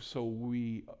so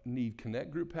we need Connect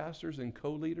Group pastors and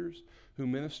co-leaders who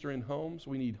minister in homes.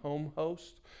 We need home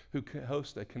hosts who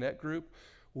host a Connect Group.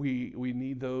 We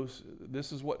need those.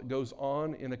 This is what goes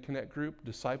on in a Connect Group.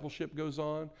 Discipleship goes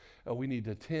on. We need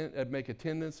to make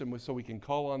attendance, and so we can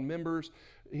call on members.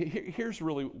 Here's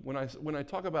really, when I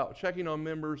talk about checking on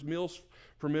members, meals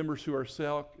for members who are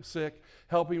sick,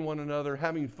 helping one another,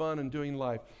 having fun, and doing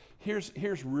life.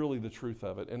 Here's really the truth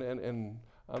of it. And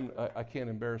I can't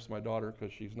embarrass my daughter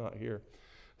because she's not here.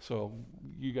 So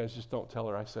you guys just don't tell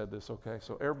her I said this, okay?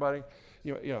 So everybody,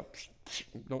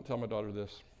 don't tell my daughter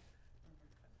this.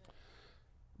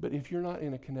 But if you're not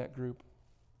in a Connect Group,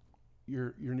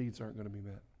 your needs aren't going to be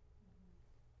met.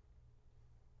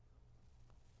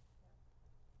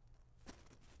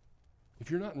 If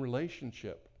you're not in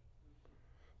relationship,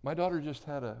 my daughter just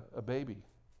had a baby,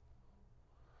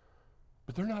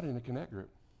 but they're not in a Connect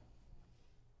Group.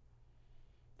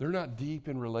 They're not deep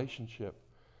in relationship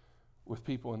with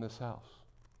people in this house.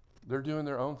 They're doing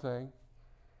their own thing,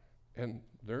 and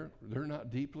they're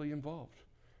not deeply involved.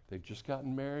 They've just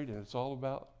gotten married, and it's all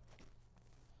about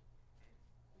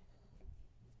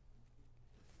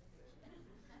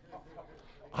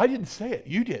I didn't say it.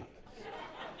 You did.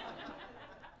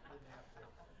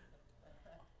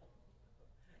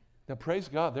 Now, praise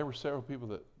God, there were several people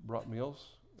that brought meals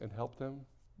and helped them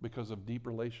because of deep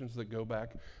relations that go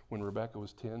back when Rebecca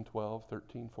was 10, 12,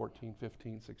 13, 14,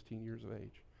 15, 16 years of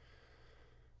age.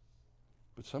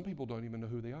 But some people don't even know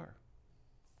who they are.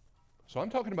 So I'm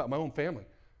talking about my own family.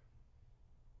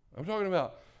 I'm talking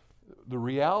about the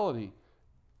reality.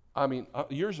 I mean,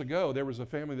 years ago, there was a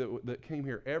family that came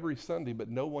here every Sunday, but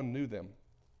no one knew them.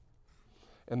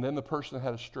 And then the person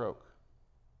had a stroke.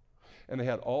 And they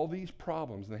had all these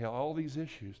problems, and they had all these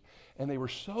issues. And they were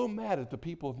so mad at the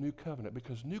people of New Covenant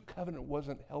because New Covenant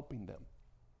wasn't helping them.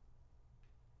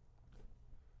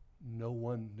 No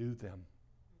one knew them.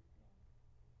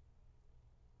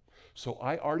 So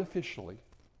I artificially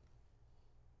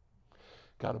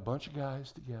got a bunch of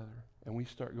guys together, and we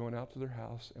start going out to their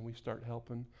house, and we start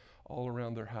helping all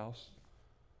around their house.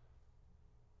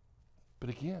 But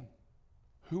again,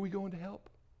 who are we going to help?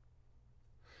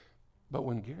 But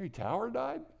when Gary Tower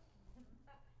died,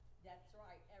 that's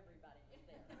right, everybody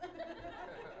was there.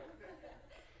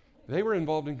 they were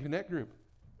involved in Connect Group.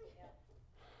 Yeah.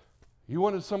 You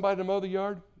wanted somebody to mow the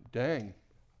yard? Dang.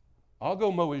 I'll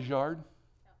go mow his yard.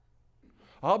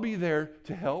 I'll be there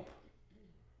to help.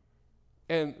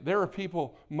 And there are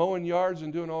people mowing yards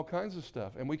and doing all kinds of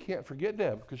stuff. And we can't forget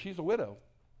Deb because she's a widow.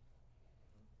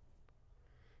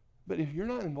 But if you're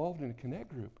not involved in a Connect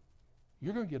Group,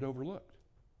 you're going to get overlooked.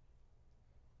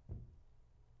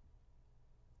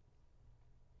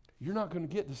 You're not going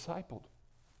to get discipled.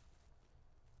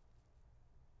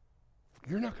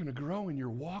 You're not going to grow in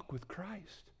your walk with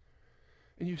Christ.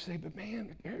 And you say, but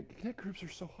man, Connect Groups are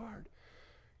so hard.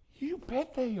 You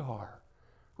bet they are.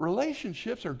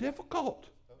 Relationships are difficult.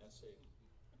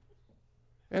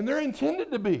 And they're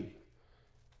intended to be.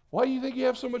 Why do you think you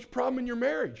have so much problem in your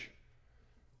marriage?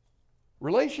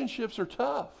 Relationships are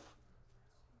tough.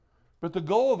 But the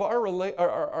goal of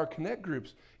our Connect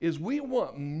Groups is we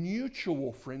want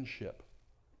mutual friendship.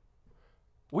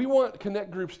 We want Connect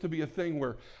Groups to be a thing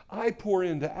where I pour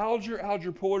into Alger,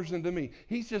 Alger pours into me.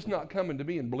 He's just not coming to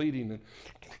me and bleeding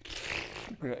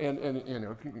and you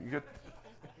know, get,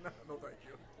 no, thank you.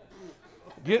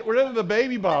 Get rid of the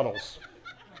baby bottles.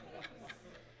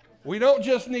 We don't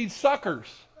just need suckers.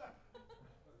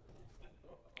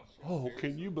 Oh,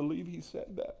 can you believe he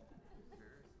said that?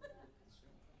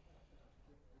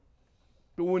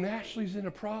 But when Ashley's in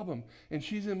a problem and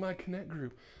she's in my Connect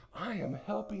group, I am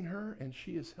helping her and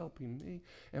she is helping me.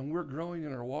 And we're growing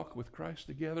in our walk with Christ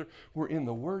together. We're in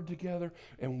the Word together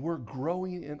and we're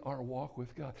growing in our walk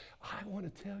with God. I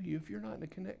want to tell you, if you're not in a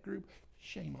Connect group,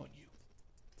 shame on you.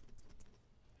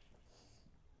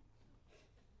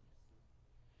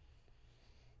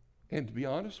 And to be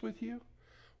honest with you,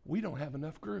 we don't have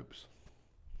enough groups.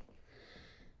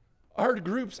 Our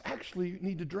groups actually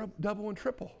need to double and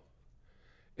triple.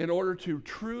 In order to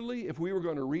truly, if we were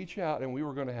going to reach out and we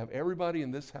were going to have everybody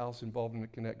in this house involved in a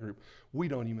Connect group, we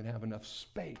don't even have enough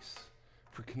space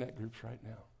for Connect groups right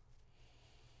now.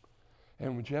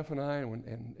 And when Jeff and I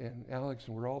and Alex,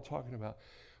 and we're all talking about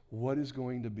what is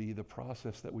going to be the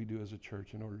process that we do as a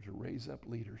church in order to raise up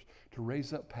leaders, to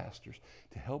raise up pastors,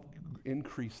 to help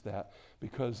increase that.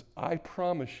 Because I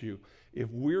promise you, if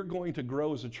we're going to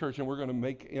grow as a church and we're going to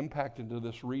make impact into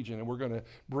this region and we're going to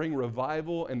bring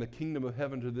revival and the kingdom of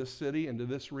heaven to this city and to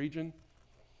this region,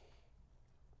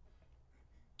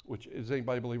 which, does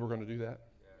anybody believe we're going to do that?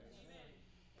 Yes.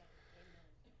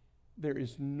 There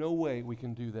is no way we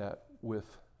can do that with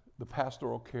the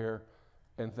pastoral care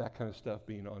and that kind of stuff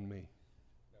being on me.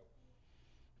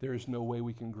 There is no way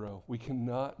we can grow. We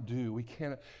cannot.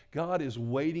 God is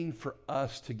waiting for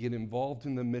us to get involved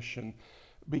in the mission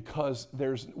because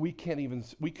we can't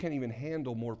even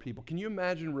handle more people. Can you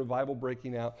imagine revival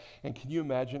breaking out? And can you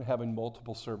imagine having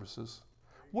multiple services?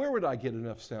 Where would I get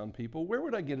enough sound people? Where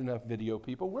would I get enough video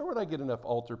people? Where would I get enough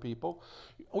altar people?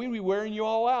 We'd be wearing you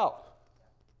all out.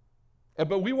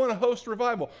 But we want to host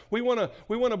revival. We want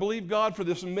to believe God for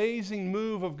this amazing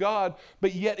move of God,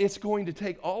 but yet it's going to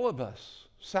take all of us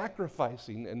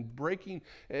sacrificing and breaking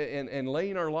and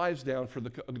laying our lives down for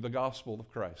the gospel of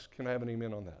Christ. Can I have an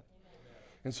amen on that? Amen.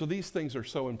 And so these things are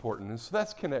so important. And so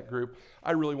that's Connect Group.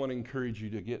 I really want to encourage you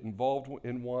to get involved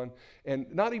in one, and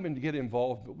not even to get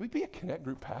involved, but be a Connect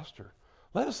Group pastor.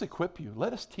 Let us equip you.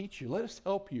 Let us teach you. Let us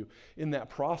help you in that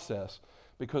process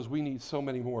because we need so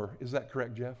many more. Is that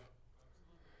correct, Jeff?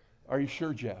 Are you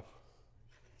sure, Jeff?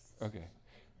 Okay.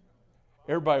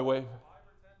 Everybody wave.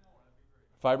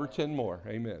 5 or 10 more.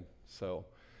 Amen. So,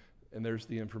 and there's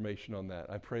the information on that.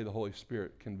 I pray the Holy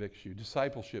Spirit convicts you.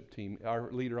 Discipleship team.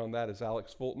 Our leader on that is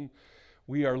Alex Fulton.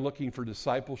 We are looking for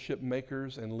discipleship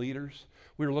makers and leaders.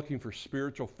 We're looking for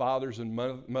spiritual fathers and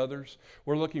mothers.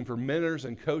 We're looking for mentors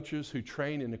and coaches who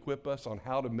train and equip us on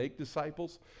how to make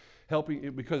disciples.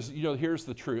 Helping, because, here's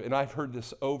the truth, and I've heard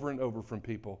this over and over from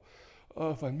people.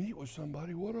 If I meet with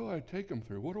somebody, what do I take them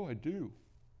through? What do I do?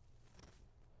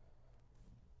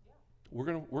 We're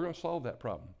gonna solve that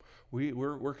problem.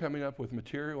 We're coming up with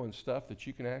material and stuff that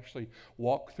you can actually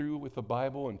walk through with the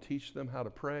Bible and teach them how to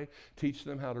pray, teach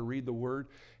them how to read the Word,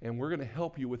 and we're going to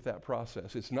help you with that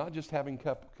process. It's not just having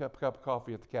cup of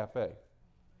coffee at the cafe.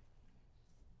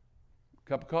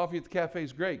 Cup of coffee at the cafe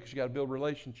is great because you got to build a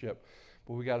relationship,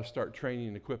 but we got to start training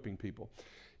and equipping people.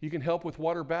 You can help with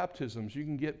water baptisms. You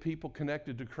can get people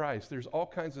connected to Christ. There's all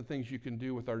kinds of things you can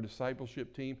do with our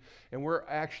discipleship team. And we're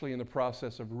actually in the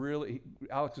process of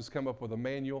Alex has come up with a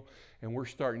manual, and we're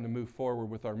starting to move forward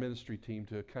with our ministry team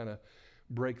to kind of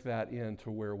break that in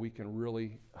to where we can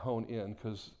really hone in.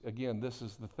 Because, again, this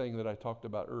is the thing that I talked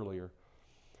about earlier.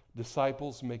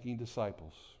 Disciples making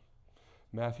disciples.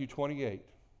 Matthew 28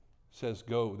 says,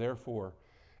 "Go, therefore,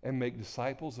 and make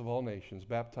disciples of all nations,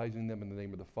 baptizing them in the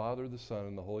name of the Father, the Son,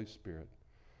 and the Holy Spirit,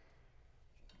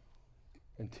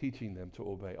 and teaching them to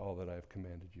obey all that I have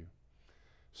commanded you."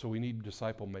 So we need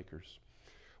disciple makers.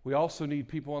 We also need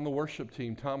people on the worship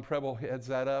team. Tom Preble heads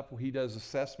that up. He does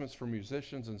assessments for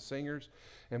musicians and singers.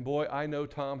 And boy, I know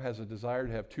Tom has a desire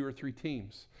to have 2 or 3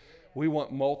 teams. We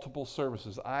want multiple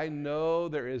services. I know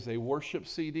there is a worship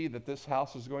CD that this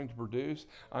house is going to produce.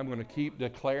 I'm going to keep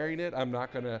declaring it. I'm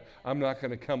not going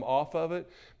to come off of it.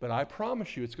 But I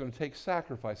promise you, it's going to take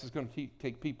sacrifice. It's going to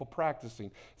take people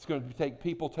practicing. It's going to take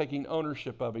people taking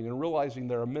ownership of it and realizing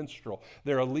they're a minstrel,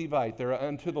 they're a Levite, they're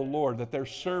unto the Lord, that they're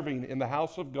serving in the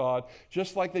house of God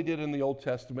just like they did in the Old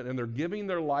Testament, and they're giving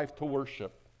their life to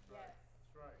worship. Yes.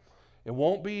 That's right. It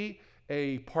won't be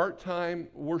a part-time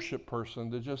worship person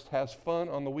that just has fun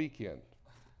on the weekend.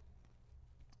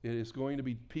 It is going to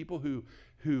be people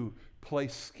who play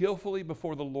skillfully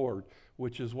before the Lord,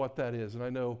 which is what that is. And I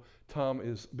know Tom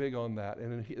is big on that.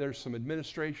 And there's some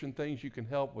administration things you can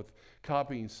help with,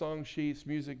 copying song sheets,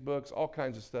 music books, all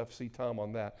kinds of stuff. See Tom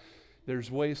on that. There's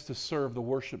ways to serve the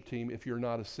worship team if you're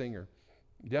not a singer.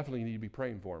 Definitely need to be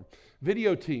praying for them.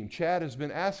 Video team, Chad has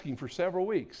been asking for several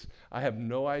weeks. I have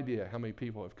no idea how many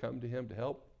people have come to him to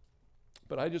help,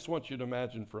 but I just want you to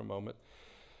imagine for a moment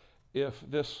if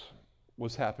this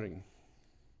was happening.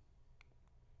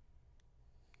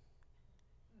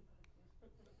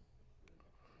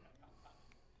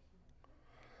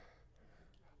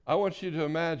 I want you to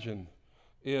imagine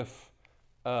if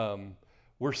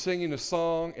we're singing a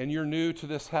song and you're new to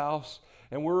this house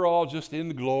and we're all just in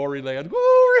the glory land.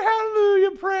 Glory,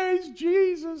 hallelujah, praise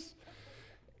Jesus.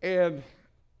 And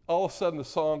all of a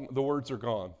sudden the words are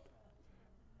gone.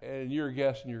 And you're a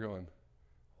guest and you're going,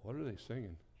 what are they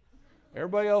singing?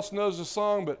 Everybody else knows the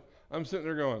song, but I'm sitting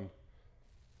there going,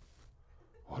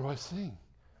 what do I sing?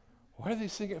 Why do they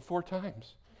sing it 4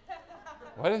 times?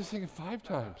 Why do they sing it 5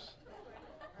 times?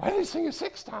 Why do they sing it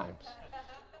 6 times?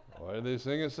 Why do they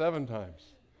sing it 7 times?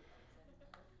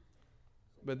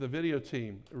 But the video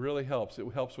team really helps. It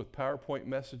helps with PowerPoint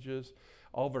messages,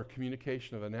 all of our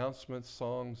communication of announcements,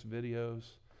 songs, videos,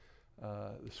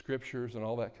 the scriptures, and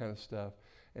all that kind of stuff.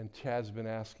 And Chad's been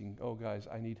asking, oh, guys,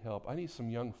 I need help. I need some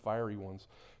young, fiery ones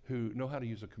who know how to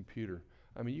use a computer.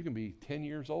 I mean, you can be 10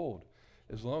 years old.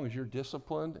 As long as you're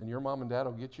disciplined and your mom and dad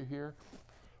will get you here,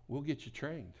 we'll get you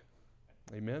trained.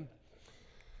 Amen?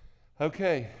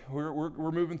 Okay,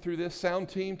 we're moving through this. Sound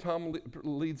team, Tom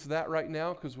leads that right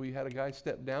now because we had a guy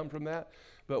step down from that.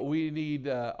 But we need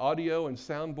audio and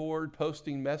soundboard,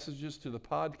 posting messages to the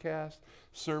podcast,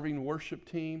 serving worship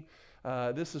team.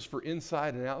 This is for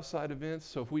inside and outside events.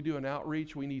 So if we do an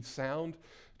outreach, we need sound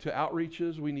to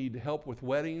outreaches. We need help with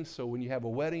weddings. So when you have a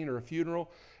wedding or a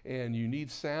funeral and you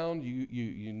need sound,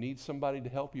 you need somebody to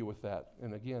help you with that.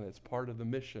 And again, it's part of the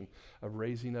mission of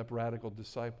raising up radical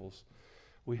disciples.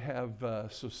 We have,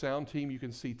 so sound team, you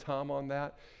can see Tom on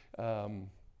that.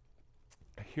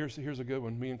 Here's a good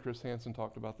one. Me and Chris Hansen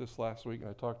talked about this last week, and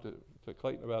I talked to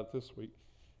Clayton about it this week.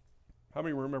 How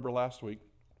many remember last week?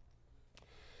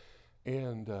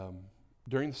 And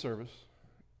during the service,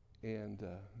 and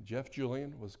Jeff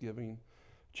Julian was giving,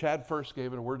 Chad first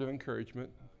gave it a word of encouragement,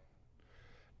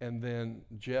 and then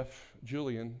Jeff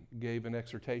Julian gave an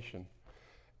exhortation.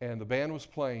 And the band was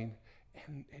playing,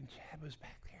 and Chad was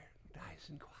back there, nice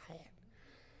and quiet.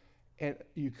 And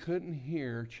you couldn't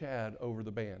hear Chad over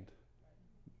the band.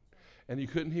 And you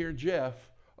couldn't hear Jeff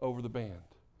over the band.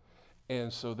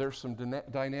 And so there's some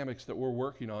dynamics that we're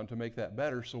working on to make that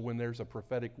better. So when there's a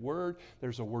prophetic word,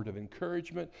 there's a word of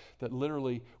encouragement that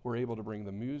literally we're able to bring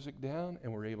the music down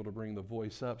and we're able to bring the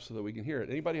voice up so that we can hear it.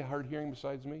 Anybody hard hearing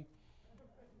besides me?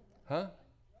 Huh?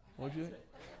 What'd you think?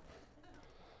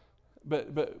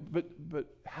 But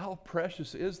how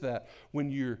precious is that when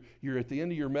you're at the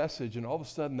end of your message and all of a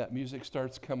sudden that music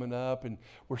starts coming up and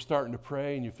we're starting to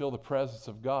pray and you feel the presence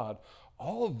of God.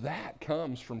 All of that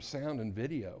comes from sound and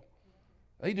video.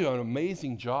 They do an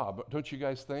amazing job, don't you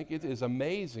guys think? It is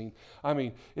amazing. I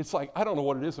mean, it's like, I don't know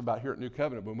what it is about here at New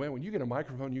Covenant, but man, when you get a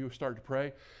microphone and you start to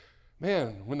pray,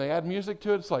 man, when they add music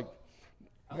to it, it's like,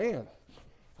 man,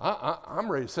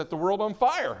 I'm ready to set the world on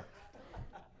fire.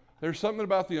 There's something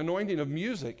about the anointing of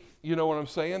music, you know what I'm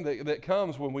saying, that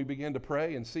comes when we begin to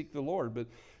pray and seek the Lord. But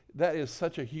that is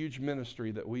such a huge ministry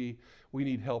that we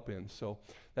need help in. So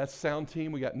that's sound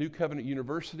team. We got New Covenant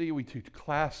University. We do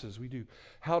classes. We do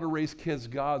how to raise kids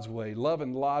God's way, love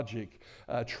and logic,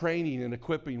 training and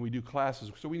equipping. We do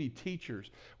classes. So we need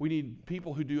teachers. We need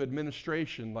people who do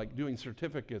administration, like doing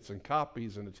certificates and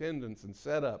copies and attendance and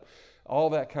setup,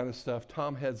 all that kind of stuff.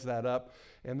 Tom heads that up.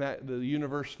 And that the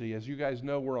university, as you guys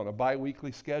know, we're on a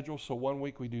bi-weekly schedule. So one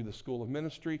week we do the School of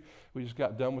Ministry. We just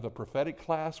got done with a prophetic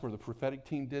class where the prophetic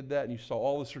team did that, and you saw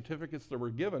all the certificates that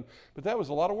were given. But that was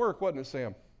a lot of work, wasn't it,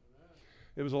 Sam?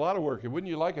 It was a lot of work. And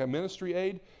wouldn't you like a ministry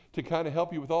aide to kind of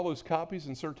help you with all those copies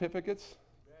and certificates?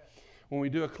 When we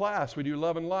do a class, we do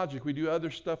love and logic, we do other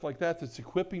stuff like that that's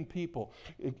equipping people,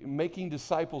 making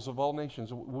disciples of all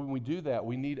nations. When we do that,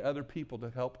 we need other people to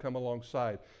help come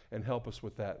alongside and help us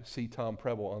with that. See Tom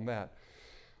Preble on that.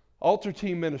 Altar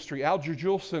team ministry. Alger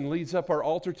Julson leads up our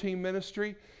altar team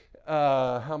ministry.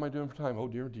 How am I doing for time? Oh,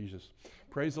 dear Jesus.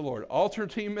 Praise the Lord. Altar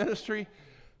team ministry.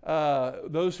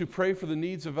 Those who pray for the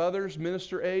needs of others,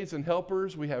 minister aides and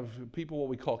helpers. We have people what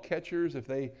we call catchers. If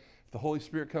the Holy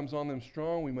Spirit comes on them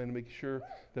strong, we want to make sure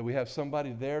that we have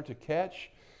somebody there to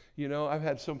catch. You know, I've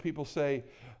had some people say,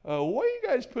 why do you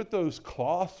guys put those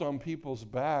cloths on people's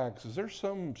backs? Is there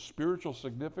some spiritual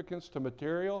significance to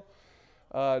material?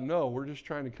 No, we're just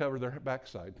trying to cover their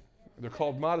backside. They're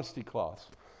called modesty cloths,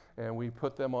 and we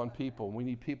put them on people. We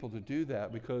need people to do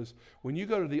that because when you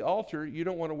go to the altar, you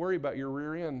don't want to worry about your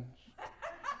rear end.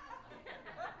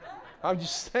 I'm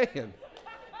just saying.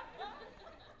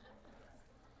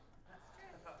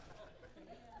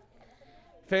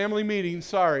 Family meeting,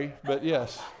 sorry, but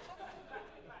yes.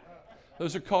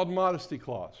 Those are called modesty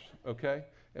clause, okay?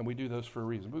 And we do those for a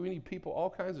reason. But we need people, all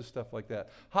kinds of stuff like that.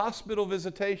 Hospital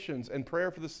visitations and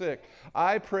prayer for the sick.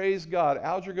 I praise God.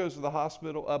 Alger goes to the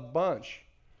hospital a bunch.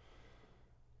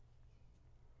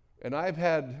 And I've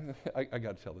had, I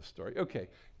got to tell this story. Okay,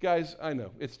 guys, I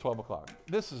know, it's 12 o'clock.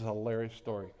 This is a hilarious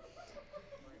story.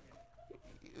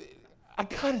 I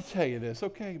got to tell you this,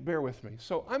 okay? Bear with me.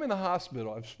 So I'm in the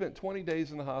hospital. I've spent 20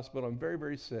 days in the hospital. I'm very,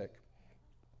 very sick.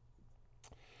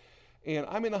 And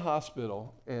I'm in the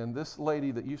hospital, and this lady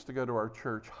that used to go to our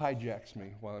church hijacks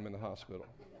me while I'm in the hospital.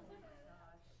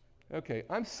 Okay,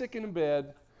 I'm sick in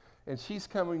bed, and she's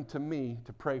coming to me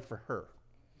to pray for her.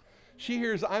 She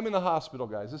hears I'm in the hospital,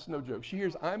 guys. This is no joke. She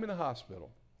hears I'm in the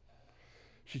hospital.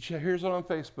 She hears it on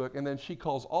Facebook, and then she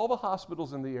calls all the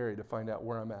hospitals in the area to find out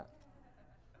where I'm at.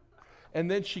 And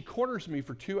then she corners me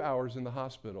for 2 hours in the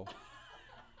hospital.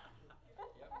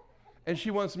 And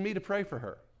she wants me to pray for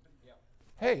her.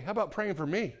 Hey, how about praying for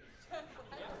me?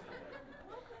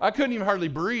 I couldn't even hardly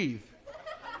breathe.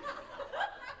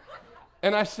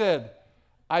 And I said,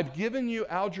 I've given you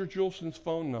Alger Juleson's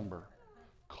phone number.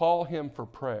 Call him for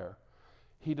prayer.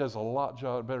 He does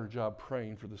a better job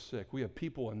praying for the sick. We have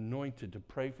people anointed to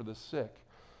pray for the sick.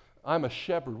 I'm a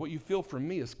shepherd. What you feel from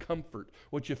me is comfort.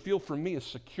 What you feel from me is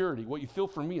security. What you feel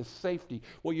from me is safety.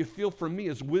 What you feel from me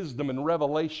is wisdom and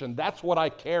revelation. That's what I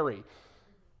carry.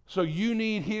 So you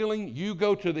need healing, you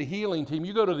go to the healing team,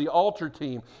 you go to the altar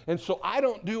team. And so I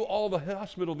don't do all the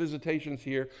hospital visitations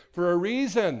here for a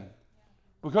reason.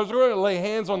 Because we're going to lay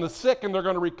hands on the sick and they're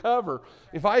going to recover.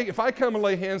 If I come and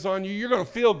lay hands on you, you're going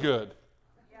to feel good.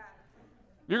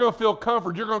 You're going to feel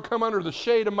comfort. You're going to come under the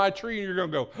shade of my tree and you're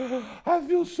going to go, I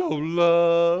feel so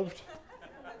loved.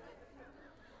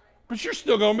 But you're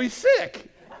still going to be sick.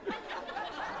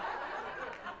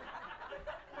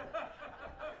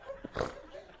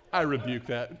 I rebuke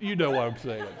that. You know what I'm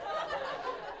saying.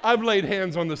 I've laid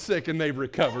hands on the sick and they've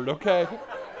recovered, okay?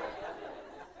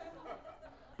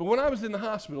 But when I was in the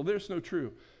hospital, there's no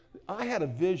true. I had a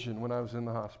vision when I was in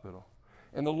the hospital.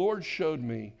 And the Lord showed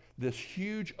me this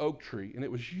huge oak tree. And it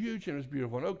was huge and it was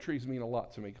beautiful. And oak trees mean a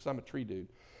lot to me because I'm a tree dude.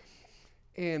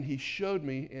 And he showed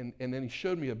me, and then he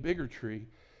showed me a bigger tree.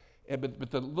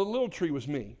 But the little tree was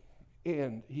me.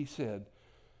 And he said,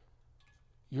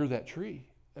 you're that tree.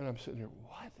 And I'm sitting there,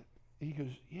 what? And he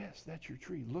goes, yes, that's your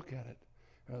tree. Look at it.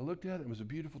 And I looked at it. It was a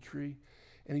beautiful tree.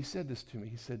 And he said this to me.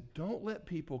 He said, don't let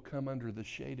people come under the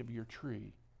shade of your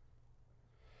tree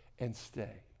and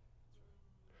stay.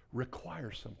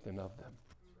 Require something of them.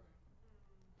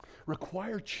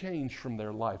 Require change from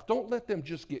their life. Don't let them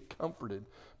just get comforted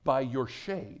by your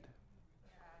shade,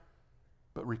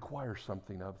 but require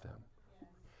something of them.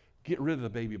 Get rid of the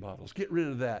baby bottles. Get rid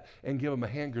of that and give them a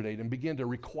hand grenade and begin to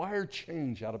require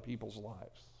change out of people's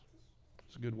lives.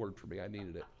 It's a good word for me. I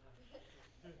needed it.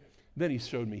 Then he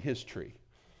showed me his tree.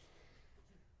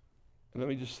 And let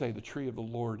me just say, the tree of the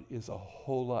Lord is a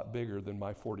whole lot bigger than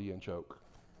my 40-inch oak.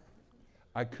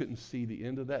 I couldn't see the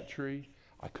end of that tree.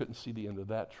 I couldn't see the end of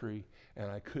that tree.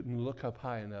 And I couldn't look up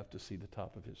high enough to see the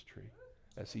top of his tree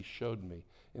as he showed me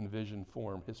in vision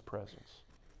form his presence.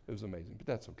 It was amazing, but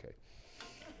that's okay.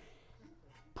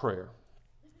 Prayer.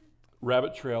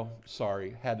 Rabbit trail,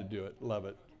 sorry, had to do it, love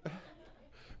it.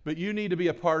 But you need to be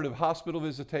a part of hospital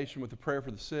visitation with the prayer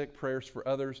for the sick, prayers for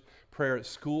others, prayer at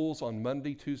schools on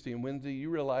Monday, Tuesday, and Wednesday.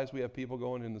 You realize we have people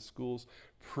going in the schools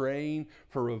praying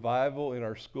for revival in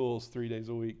our schools 3 days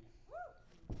a week.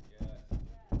 Yes.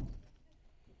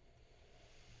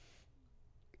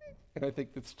 And I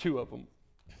think that's 2 of them.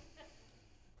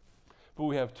 But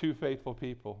we have 2 faithful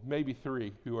people, maybe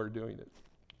 3, who are doing it.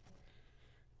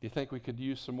 Do you think we could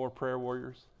use some more prayer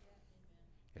warriors?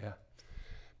 Yeah.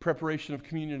 Preparation of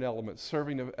communion elements,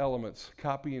 serving of elements,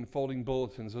 copying and folding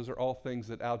bulletins. Those are all things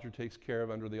that Alger takes care of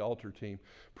under the altar team.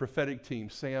 Prophetic team.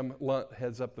 Sam Lunt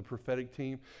heads up the prophetic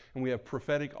team. And we have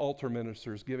prophetic altar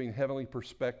ministers giving heavenly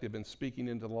perspective and speaking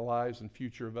into the lives and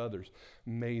future of others.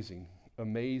 Amazing,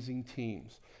 amazing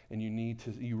teams. And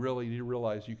you really need to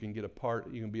realize you can be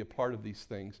a part of these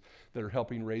things that are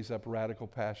helping raise up radical,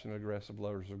 passionate, aggressive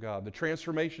lovers of God. The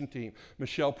transformation team.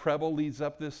 Michelle Preble leads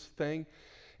up this thing.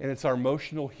 And it's our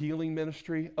emotional healing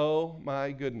ministry. Oh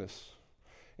my goodness.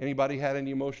 Anybody had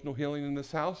any emotional healing in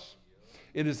this house?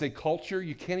 It is a culture.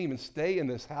 You can't even stay in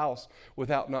this house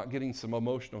without not getting some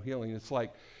emotional healing. It's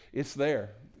like, it's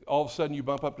there. All of a sudden you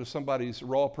bump up to somebody's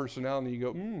raw personality and you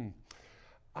go,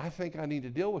 I think I need to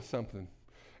deal with something.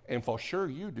 And for sure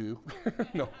you do.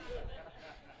 No.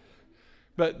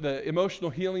 But the emotional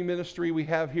healing ministry we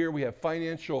have here, we have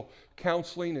financial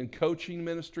counseling and coaching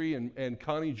ministry, and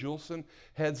Connie Juleson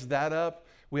heads that up.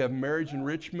 We have marriage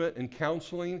enrichment and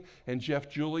counseling, and Jeff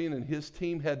Julian and his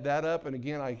team head that up. And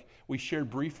again, we shared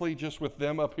briefly just with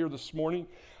them up here this morning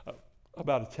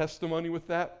about a testimony with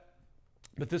that.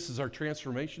 But this is our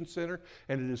transformation center,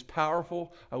 and it is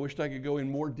powerful. I wish I could go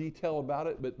in more detail about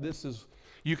it, but this is,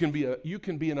 you can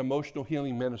be an emotional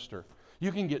healing minister.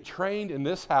 You can get trained in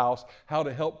this house how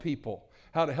to help people,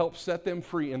 how to help set them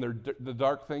free in the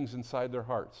dark things inside their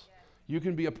hearts. You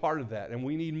can be a part of that, and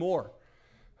we need more.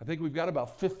 I think we've got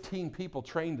about 15 people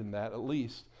trained in that at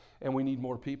least, and we need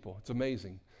more people. It's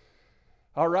amazing.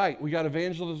 All right, we got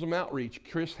evangelism outreach.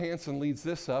 Chris Hansen leads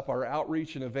this up, our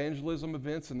outreach and evangelism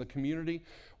events in the community.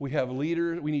 We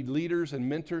need leaders and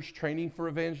mentors training for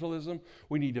evangelism.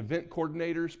 We need event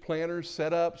coordinators, planners,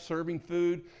 set up, serving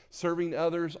food, serving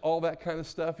others, all that kind of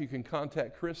stuff. You can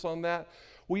contact Chris on that.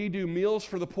 We do meals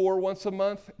for the poor once a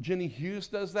month. Jenny Hughes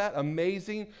does that.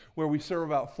 Amazing, where we serve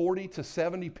about 40 to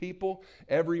 70 people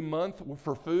every month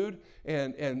for food.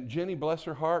 And Jenny, bless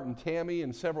her heart, and Tammy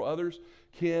and several others,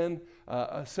 Ken,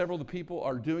 several of the people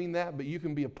are doing that, but you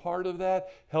can be a part of that,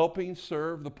 helping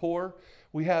serve the poor.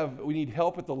 We need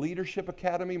help at the Leadership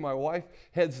Academy. My wife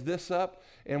heads this up,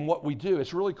 and what we do,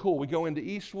 it's really cool. We go into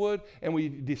Eastwood and we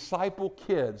disciple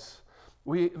kids.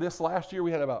 This last year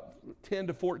we had about 10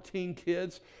 to 14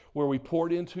 kids where we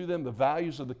poured into them the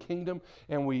values of the kingdom,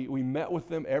 and we met with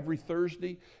them every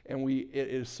Thursday, and it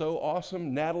is so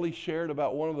awesome. Natalie shared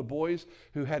about one of the boys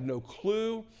who had no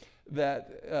clue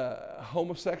that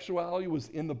homosexuality was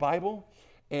in the Bible,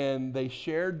 and they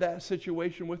shared that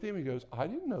situation with him. He goes, I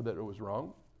didn't know that it was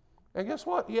wrong. And guess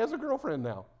what? He has a girlfriend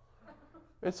now.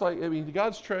 It's like,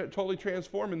 God's totally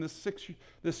transforming this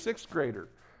sixth grader.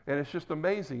 And it's just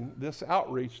amazing, this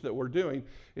outreach that we're doing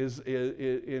is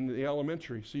in the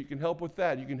elementary. So you can help with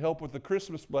that. You can help with the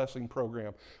Christmas Blessing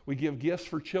program. We give gifts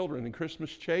for children. And Christmas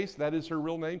Chase, that is her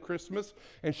real name, Christmas,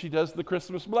 and she does the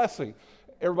Christmas Blessing.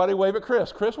 Everybody wave at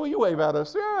Chris. Chris, will you wave at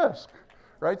us? Yes.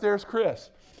 Right there's Chris.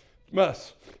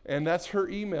 And that's her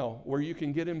email where you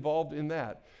can get involved in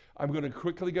that. I'm going to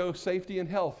quickly go safety and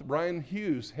health. Brian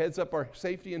Hughes heads up our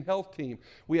safety and health team.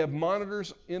 We have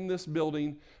monitors in this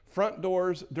building, front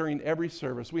doors during every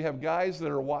service. We have guys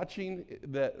that are watching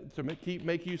that to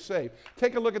make you safe.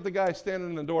 Take a look at the guy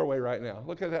standing in the doorway right now.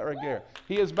 Look at that right there.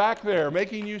 He is back there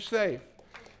making you safe.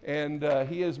 And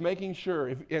he is making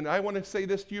sure, and I want to say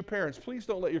this to you parents, please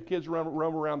don't let your kids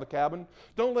roam around the cabin.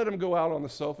 Don't let them go out on the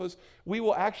sofas. We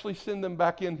will actually send them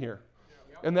back in here.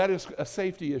 And that is a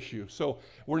safety issue. So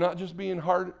we're not just being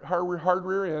hard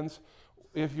rear ends.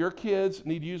 If your kids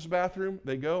need to use the bathroom,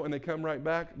 they go and they come right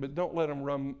back, but don't let them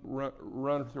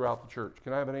run throughout the church.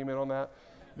 Can I have an amen on that?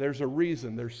 There's a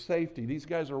reason. There's safety. These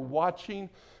guys are watching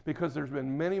because there's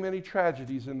been many, many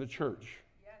tragedies in the church.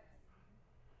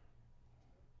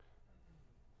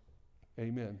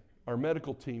 Amen. Our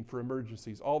medical team for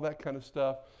emergencies, all that kind of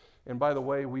stuff. And by the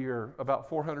way, we are about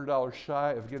 $400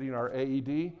 shy of getting our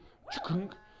AED.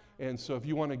 And so if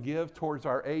you want to give towards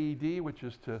our AED, which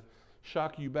is to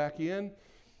shock you back in,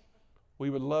 we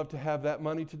would love to have that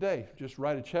money today. Just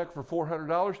write a check for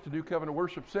 $400 to New Covenant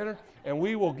Worship Center, and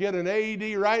we will get an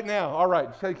AED right now. All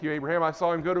right, thank you, Abraham. I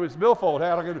saw him go to his billfold.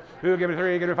 Who'll give me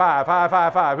 3, give me 5, 5,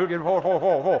 5, 5. Who'll give me 4, 4,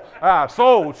 4, 4.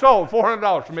 Sold,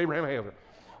 $400 from Abraham Haley.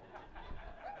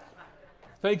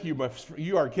 Thank you.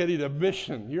 You are getting a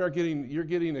mission. You're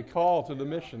getting a call to the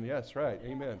mission. Yes, right.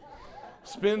 Amen.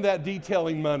 Spend that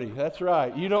detailing money. That's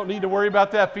right. You don't need to worry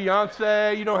about that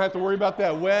fiance. You don't have to worry about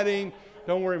that wedding.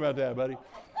 Don't worry about that, buddy.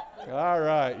 All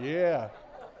right. Yeah.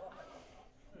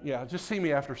 Yeah, just see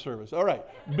me after service. All right.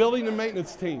 Building and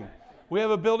maintenance team. We have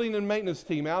a building and maintenance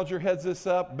team. Alger heads this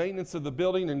up. Maintenance of the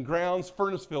building and grounds,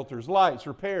 furnace filters, lights,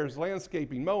 repairs,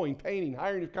 landscaping, mowing, painting,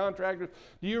 hiring of contractors.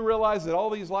 Do you realize that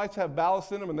all these lights have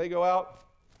ballast in them and they go out?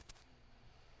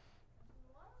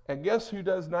 And guess who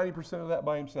does 90% of that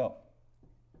by himself?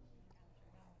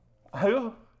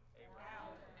 Who?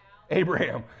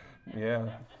 Abraham. Yeah.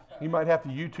 You might have to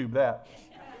YouTube that.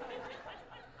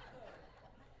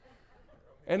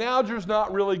 And Alger's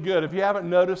not really good. If you haven't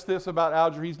noticed this about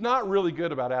Alger, he's not really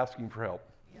good about asking for help.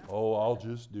 Oh, I'll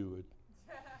just do it.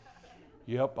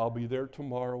 Yep, I'll be there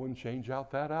tomorrow and change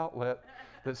out that outlet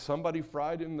that somebody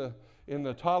fried in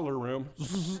the toddler room.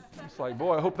 It's like,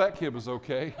 boy, I hope that kid was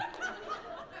okay.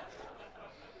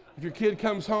 If your kid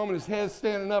comes home and his head's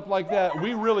standing up like that,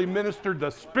 we really ministered the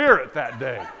Spirit that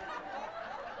day.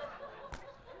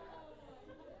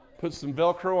 Put some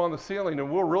Velcro on the ceiling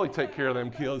and we'll really take care of them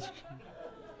kids.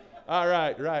 All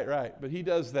right. But he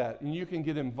does that, and you can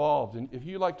get involved. And if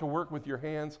you like to work with your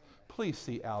hands, please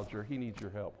see Alger. He needs your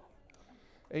help.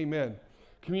 Amen.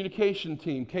 Communication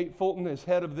team. Kate Fulton is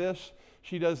head of this.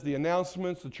 She does the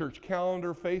announcements, the church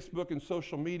calendar, Facebook, and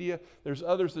social media. There's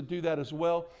others that do that as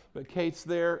well, but Kate's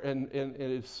there, and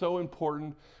it's so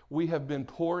important. We have been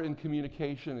poor in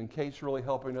communication, and Kate's really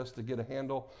helping us to get a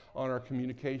handle on our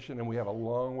communication, and we have a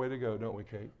long way to go, don't we,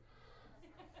 Kate?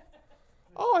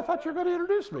 Oh, I thought you were going to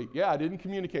introduce me. Yeah, I didn't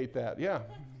communicate that. Yeah,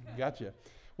 gotcha.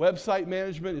 Website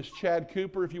management is Chad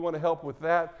Cooper, if you want to help with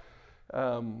that.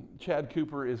 Chad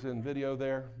Cooper is in video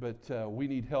there, but we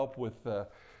need help with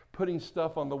putting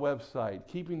stuff on the website,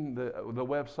 keeping the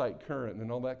website current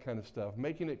and all that kind of stuff,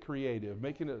 making it creative,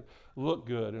 making it look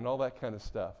good and all that kind of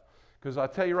stuff. Because I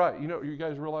tell you right, you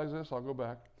guys realize this? I'll go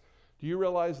back. Do you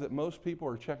realize that most people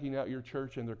are checking out your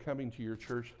church and they're coming to your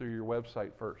church through your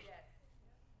website first? Yes.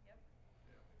 Yep.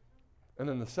 And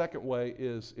then the second way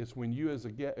is when you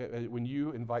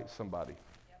invite somebody,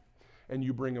 yep, and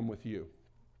you bring them with you.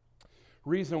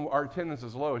 Reason our attendance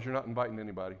is low is you're not inviting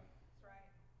anybody. That's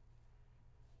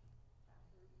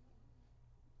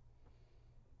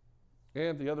right.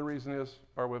 And the other reason is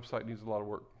our website needs a lot of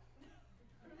work.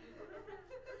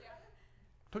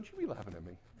 Don't you be laughing at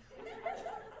me.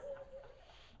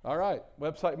 All right,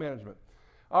 website management.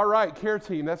 All right, care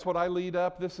team, that's what I lead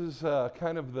up. This is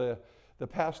kind of the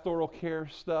pastoral care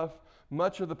stuff.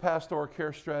 Much of the pastoral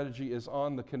care strategy is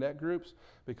on the connect groups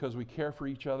because we care for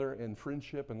each other in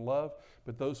friendship and love.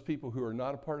 But those people who are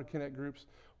not a part of connect groups,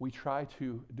 we try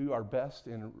to do our best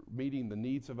in meeting the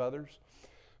needs of others.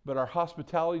 But our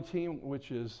hospitality team,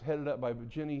 which is headed up by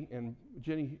Jenny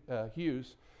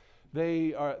Hughes,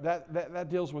 that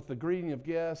deals with the greeting of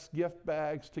guests, gift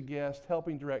bags to guests,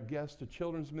 helping direct guests to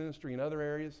children's ministry and other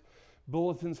areas,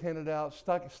 bulletins handed out,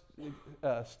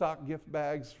 stock gift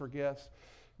bags for guests,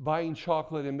 buying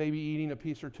chocolate and maybe eating a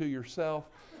piece or two yourself.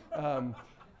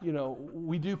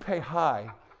 We do pay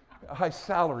high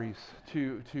salaries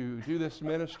to do this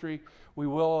ministry. We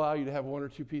will allow you to have one or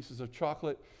two pieces of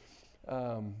chocolate.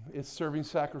 It's serving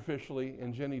sacrificially,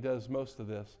 and Jenny does most of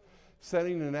this.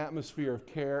 Setting an atmosphere of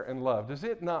care and love. Does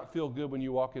it not feel good when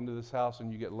you walk into this house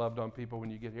and you get loved on people when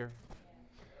you get here?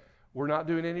 We're not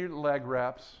doing any leg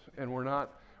wraps, and we're not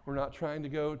trying to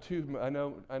go too. I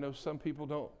know some people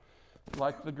don't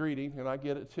like the greeting, and I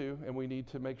get it too, and we need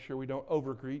to make sure we don't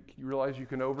overgreet. You realize you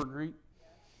can overgreet?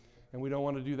 And we don't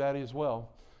want to do that as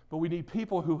well. But we need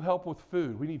people who help with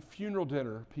food. We need funeral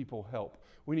dinner people help.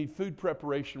 We need food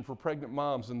preparation for pregnant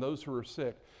moms and those who are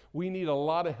sick. We need a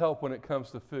lot of help when it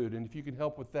comes to food. And if you can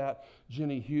help with that,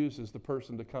 Jenny Hughes is the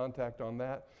person to contact on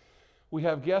that. We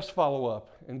have guest follow-up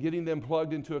and getting them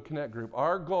plugged into a connect group.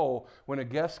 Our goal, when a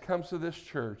guest comes to this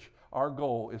church, our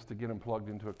goal is to get them plugged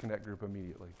into a connect group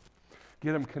immediately.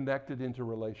 Get them connected into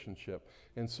relationship.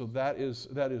 And so that is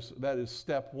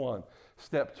step one.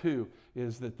 Step two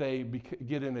is that they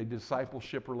get in a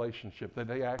discipleship relationship, that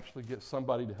they actually get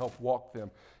somebody to help walk them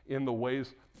in the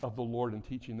ways of the Lord and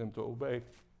teaching them to obey.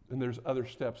 And there's other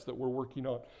steps that we're working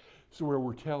on, so where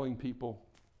we're telling people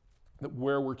that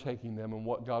where we're taking them and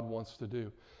what God wants to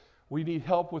do. We need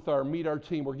help with our Meet Our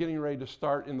Team. We're getting ready to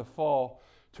start in the fall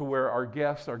to where our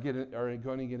guests are going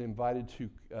to get invited to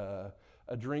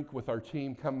a drink with our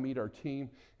team, come meet our team,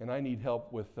 and I need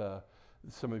help with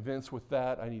some events with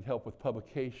that. I need help with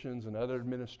publications and other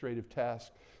administrative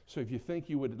tasks. So if you think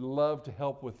you would love to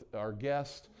help with our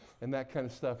guests and that kind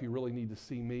of stuff, you really need to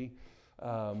see me.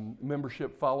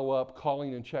 Membership follow-up,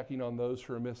 calling and checking on those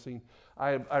who are missing.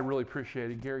 I really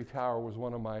appreciate it. Gary Tower was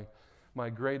one of my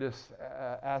greatest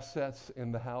assets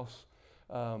in the house.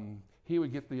 He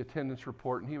would get the attendance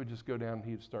report, and he would just go down and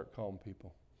he would start calling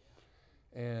people.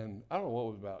 And I don't know what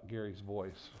it was about Gary's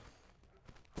voice,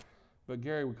 but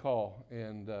Gary would call,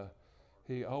 and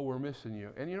we're missing you.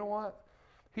 And you know what?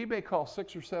 He may call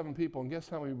 6 or 7 people, and guess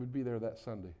how many would be there that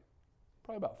Sunday?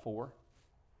 Probably about 4.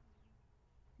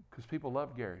 Because people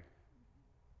loved Gary,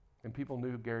 and people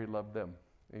knew Gary loved them.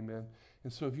 Amen.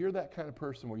 And so if you're that kind of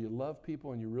person where you love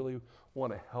people and you really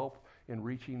want to help in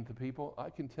reaching the people, I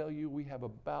can tell you we have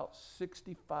about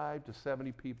 65 to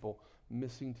 70 people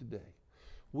missing today.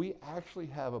 We actually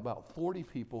have about 40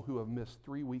 people who have missed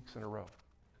 3 weeks in a row.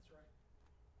 That's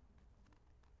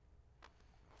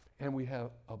right. And we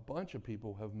have a bunch of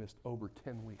people who have missed over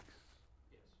 10 weeks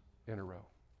in a row.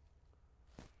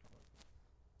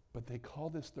 But they call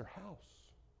this their house.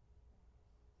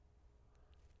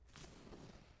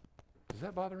 Does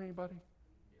that bother anybody?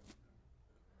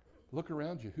 Look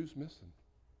around you. Who's missing?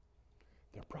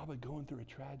 They're probably going through a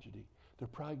tragedy. They're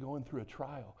probably going through a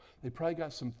trial. They probably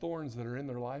got some thorns that are in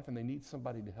their life, and they need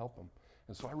somebody to help them.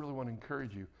 And so I really want to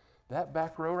encourage you. That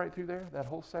back row right through there, that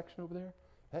whole section over there,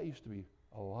 that used to be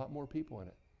a lot more people in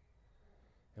it.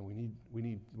 And we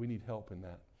need help in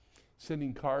that.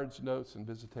 Sending cards, notes, and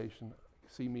visitation,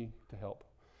 see me to help.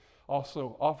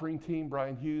 Also, offering team,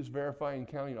 Brian Hughes, verifying,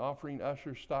 counting, offering,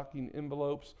 ushers, stocking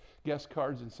envelopes, guest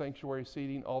cards and sanctuary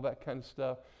seating, all that kind of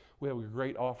stuff. We have a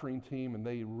great offering team, and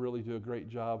they really do a great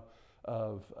job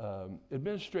of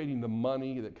administrating the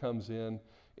money that comes in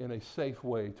a safe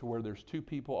way to where there's two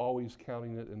people always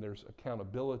counting it, and there's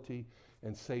accountability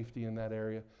and safety in that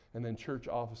area. And then church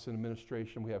office and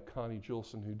administration, we have Connie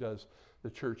Julson who does the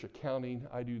church accounting.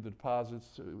 I do the deposits.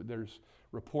 There's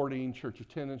reporting, church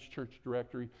attendance, church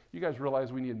directory. You guys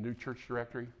realize we need a new church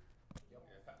directory?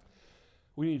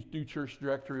 We need to do church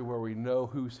directory where we know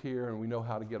who's here and we know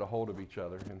how to get a hold of each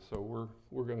other. And so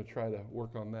we're going to try to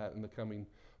work on that in the coming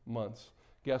months.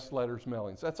 Guest letters,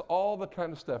 mailings. That's all the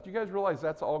kind of stuff. Do you guys realize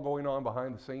that's all going on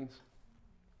behind the scenes?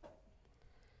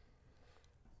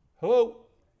 Hello?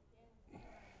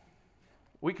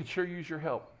 We could sure use your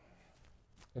help.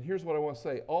 And here's what I want to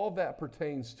say. All that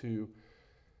pertains to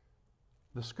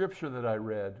the scripture that I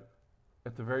read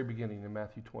at the very beginning in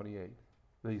Matthew 28.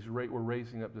 We're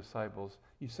raising up disciples.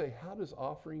 You say, how does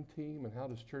offering team and how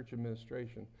does church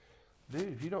administration?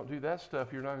 Dude, if you don't do that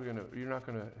stuff, you're not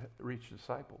going to reach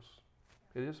disciples.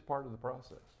 It is part of the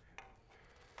process.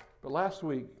 But last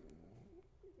week,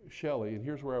 Shelley, and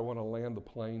here's where I want to land the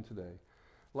plane today.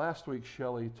 Last week,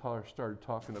 Shelley started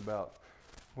talking about,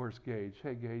 where's Gage?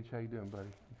 Hey, Gage, how you doing, buddy?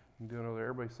 You doing over there?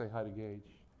 Everybody say hi to Gage.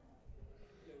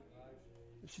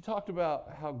 She talked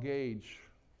about how Gage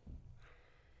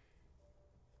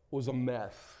was a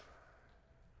mess.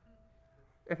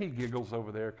 And he giggles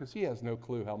over there because he has no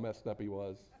clue how messed up he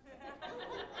was.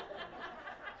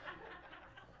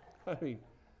 I mean,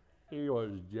 he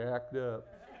was jacked up.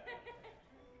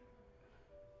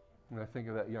 And I think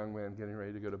of that young man getting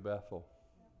ready to go to Bethel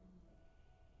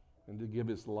and to give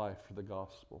his life for the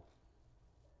gospel.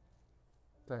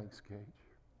 Thanks, Gage.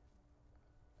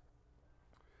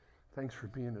 Thanks for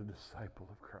being a disciple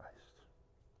of Christ.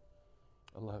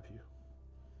 I love you.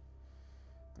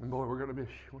 And boy, we're going to miss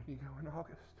you when you go in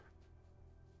August.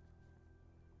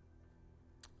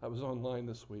 I was online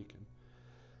this week, and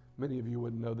many of you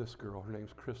wouldn't know this girl. Her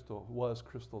name's Crystal, was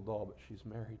Crystal Dahl, but she's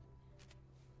married.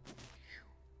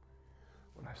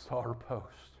 When I saw her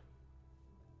post,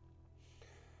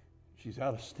 she's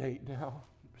out of state now.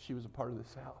 She was a part of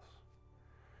this house.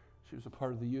 She was a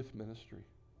part of the youth ministry.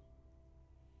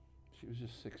 She was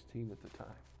just 16 at the time.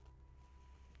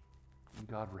 And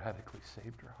God radically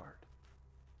saved her heart.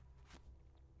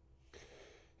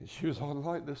 And she was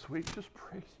online this week just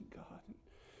praising God and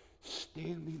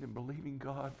standing and believing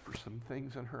God for some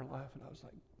things in her life. And I was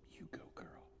like, you go, girl.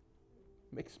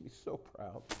 Makes me so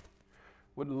proud.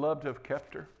 Would love to have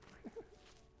kept her.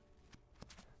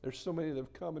 There's so many that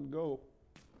have come and go.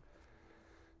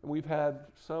 And we've had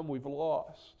some we've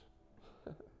lost.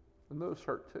 And those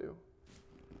hurt too.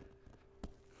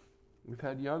 We've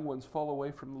had young ones fall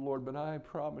away from the Lord, but I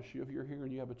promise you, if you're here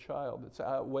and you have a child that's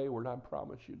out wayward, I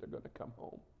promise you they're going to come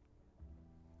home.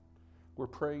 We're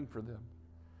praying for them.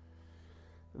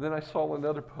 And then I saw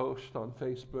another post on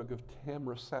Facebook of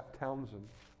Tamra Townsend.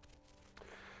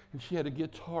 And she had a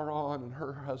guitar on, and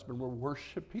her husband were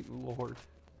worshiping the Lord.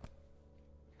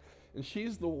 And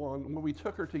she's the one, when we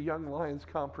took her to Young Lions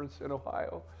Conference in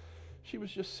Ohio, she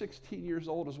was just 16 years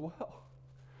old as well.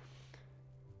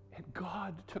 And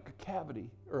God took a cavity,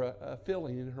 or a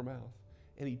filling in her mouth,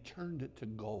 and he turned it to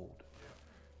gold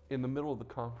in the middle of the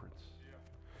conference.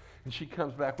 And she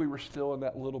comes back. We were still in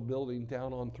that little building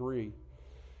down on 3.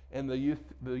 And the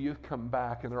youth come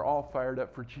back, and they're all fired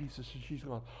up for Jesus. And she's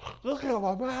going, look at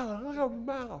my mouth, look at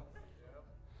my mouth.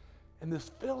 And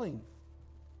this filling,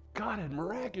 God had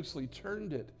miraculously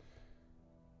turned it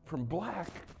from black,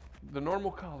 the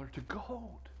normal color, to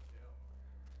gold.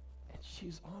 And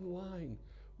she's online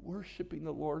worshiping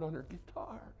the Lord on her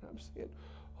guitar. And I'm saying,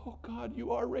 oh God,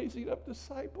 you are raising up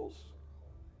disciples.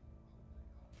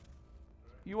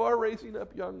 You are raising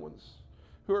up young ones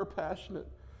who are passionate.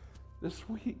 This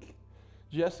week,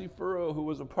 Jesse Furrow, who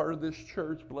was a part of this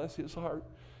church, bless his heart,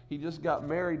 he just got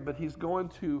married, but he's going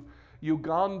to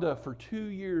Uganda for 2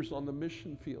 years on the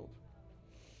mission field.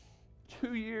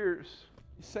 2 years,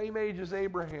 same age as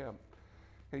Abraham.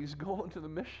 And he's going to the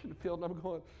mission field, and I'm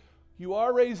going, you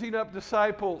are raising up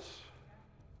disciples.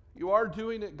 You are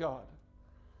doing it, God.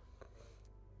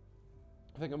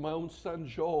 I think of my own son,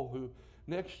 Joel, who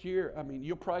next year,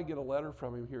 you'll probably get a letter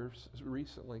from him here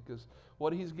recently, because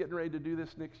what he's getting ready to do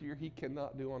this next year, he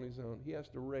cannot do on his own. He has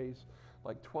to raise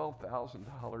like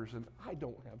 $12,000, and I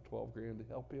don't have $12,000 to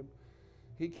help him.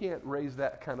 He can't raise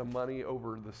that kind of money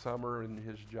over the summer in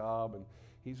his job, and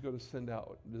he's going to send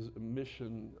out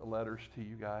mission letters to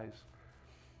you guys.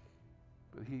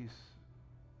 But he's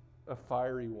a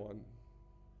fiery one.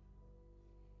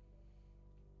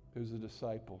 who's a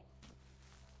disciple.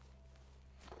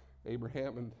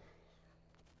 Abraham and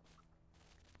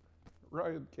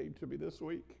Ryan came to me this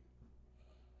week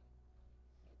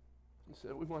and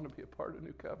said, we want to be a part of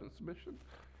New Covenant's mission.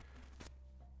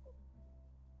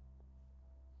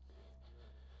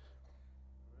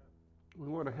 We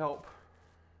want to help.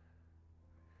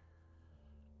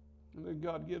 And then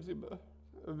God gives him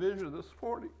a vision this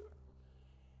morning.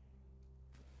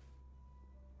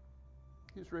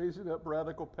 He's raising up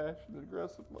radical, passionate,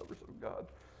 aggressive lovers of God.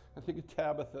 I think of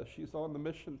Tabitha. She's on the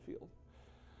mission field.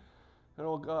 And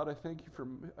oh God, I thank you for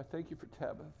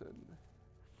Tabitha. And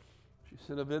she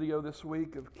sent a video this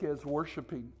week of kids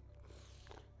worshiping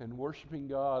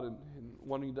God and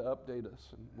wanting to update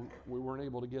us. And we weren't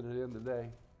able to get it in today.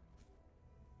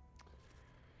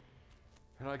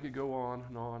 And I could go on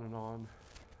and on and on.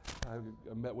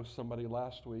 I met with somebody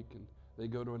last week, and they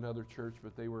go to another church,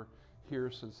 but they were here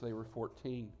since they were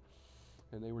 14.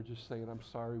 And they were just saying, I'm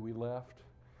sorry we left.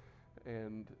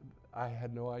 And I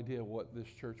had no idea what this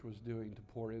church was doing to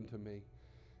pour into me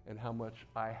and how much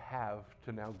I have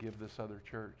to now give this other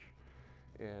church.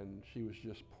 And she was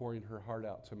just pouring her heart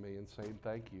out to me and saying,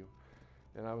 thank you.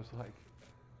 And I was like,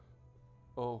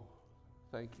 oh,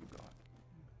 thank you, God.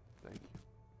 Thank you.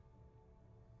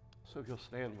 So if you'll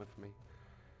stand with me,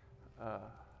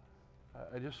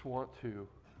 I just want to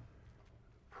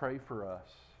pray for us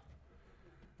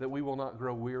that we will not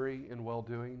grow weary in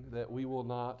well-doing, that we will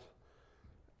not,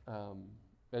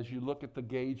 as you look at the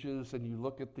gauges and you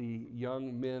look at the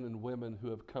young men and women who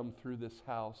have come through this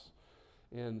house,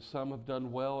 and some have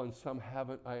done well and some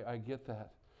haven't, I get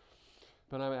that.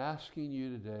 But I'm asking you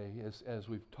today, as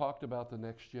we've talked about the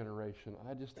next generation,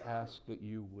 I just ask that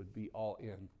you would be all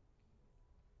in.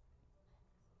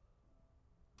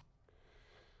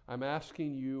 I'm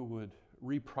asking you would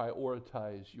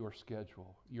reprioritize your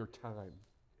schedule, your time.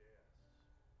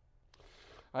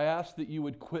 I ask that you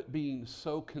would quit being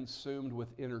so consumed with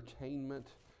entertainment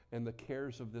and the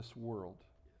cares of this world.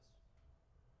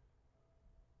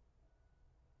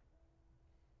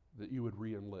 That you would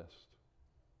re-enlist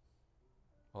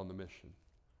on the mission.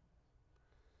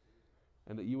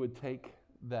 And that you would take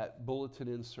that bulletin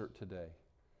insert today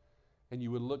and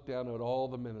you would look down at all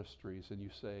the ministries and you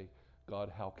say,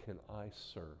 God, how can I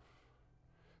serve?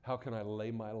 How can I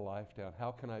lay my life down?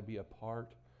 How can I be a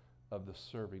part of the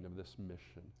serving of this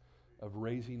mission, of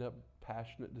raising up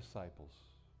passionate disciples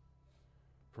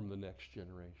from the next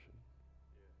generation?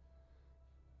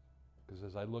 Because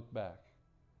as I look back,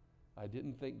 I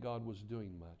didn't think God was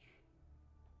doing much,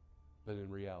 but in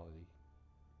reality,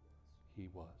 He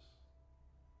was.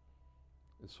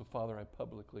 And so, Father, I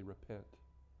publicly repent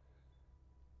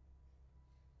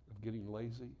of getting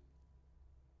lazy,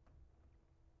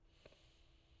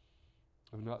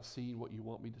 of not seeing what you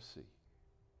want me to see.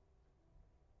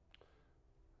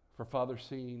 For, Father,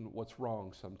 seeing what's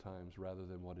wrong sometimes rather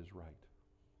than what is right.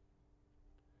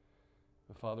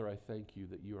 But, Father, I thank you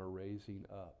that you are raising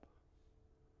up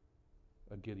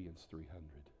a Gideon's 300,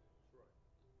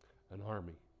 an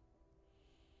army.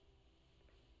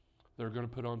 They're going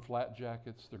to put on flat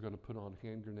jackets. They're going to put on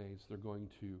hand grenades. They're going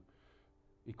to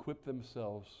equip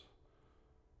themselves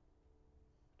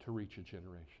to reach a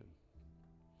generation.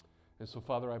 And so,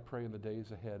 Father, I pray in the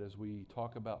days ahead as we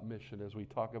talk about mission, as we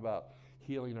talk about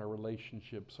healing our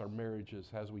relationships, our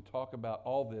marriages, as we talk about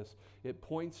all this, it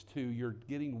points to you're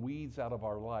getting weeds out of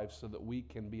our lives so that we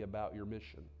can be about your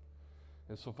mission.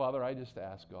 And so, Father, I just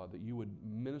ask, God, that you would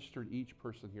minister to each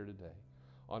person here today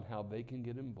on how they can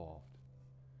get involved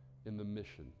in the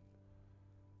mission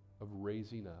of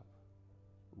raising up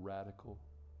radical,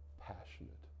 passionate,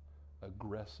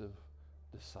 aggressive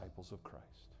disciples of Christ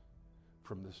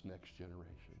from this next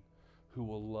generation, who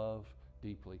will love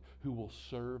deeply, who will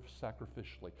serve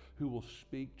sacrificially, who will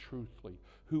speak truthfully,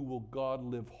 who will, God,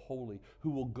 live holy, who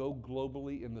will go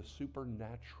globally in the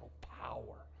supernatural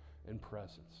power and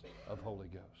presence of Holy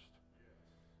Ghost,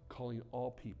 calling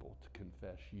all people to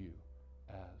confess you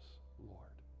as Lord.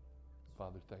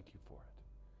 Father, thank you for it.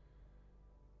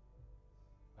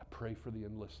 I pray for the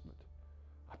enlistment.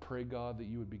 I pray, God, that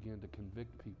you would begin to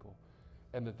convict people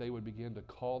and that they would begin to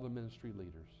call the ministry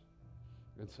leaders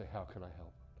and say, how can I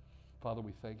help? Father,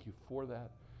 we thank you for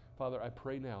that. Father, I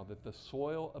pray now that the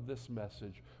soil of this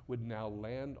message would now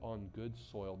land on good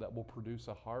soil that will produce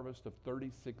a harvest of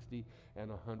 30, 60,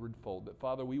 and 100-fold. That,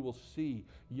 Father, we will see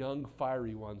young,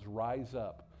 fiery ones rise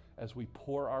up as we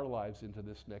pour our lives into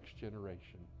this next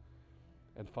generation.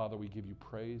 And, Father, we give you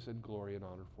praise and glory and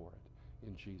honor for it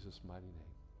in Jesus' mighty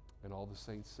name. And all the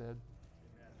saints said,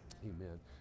 Amen. Amen.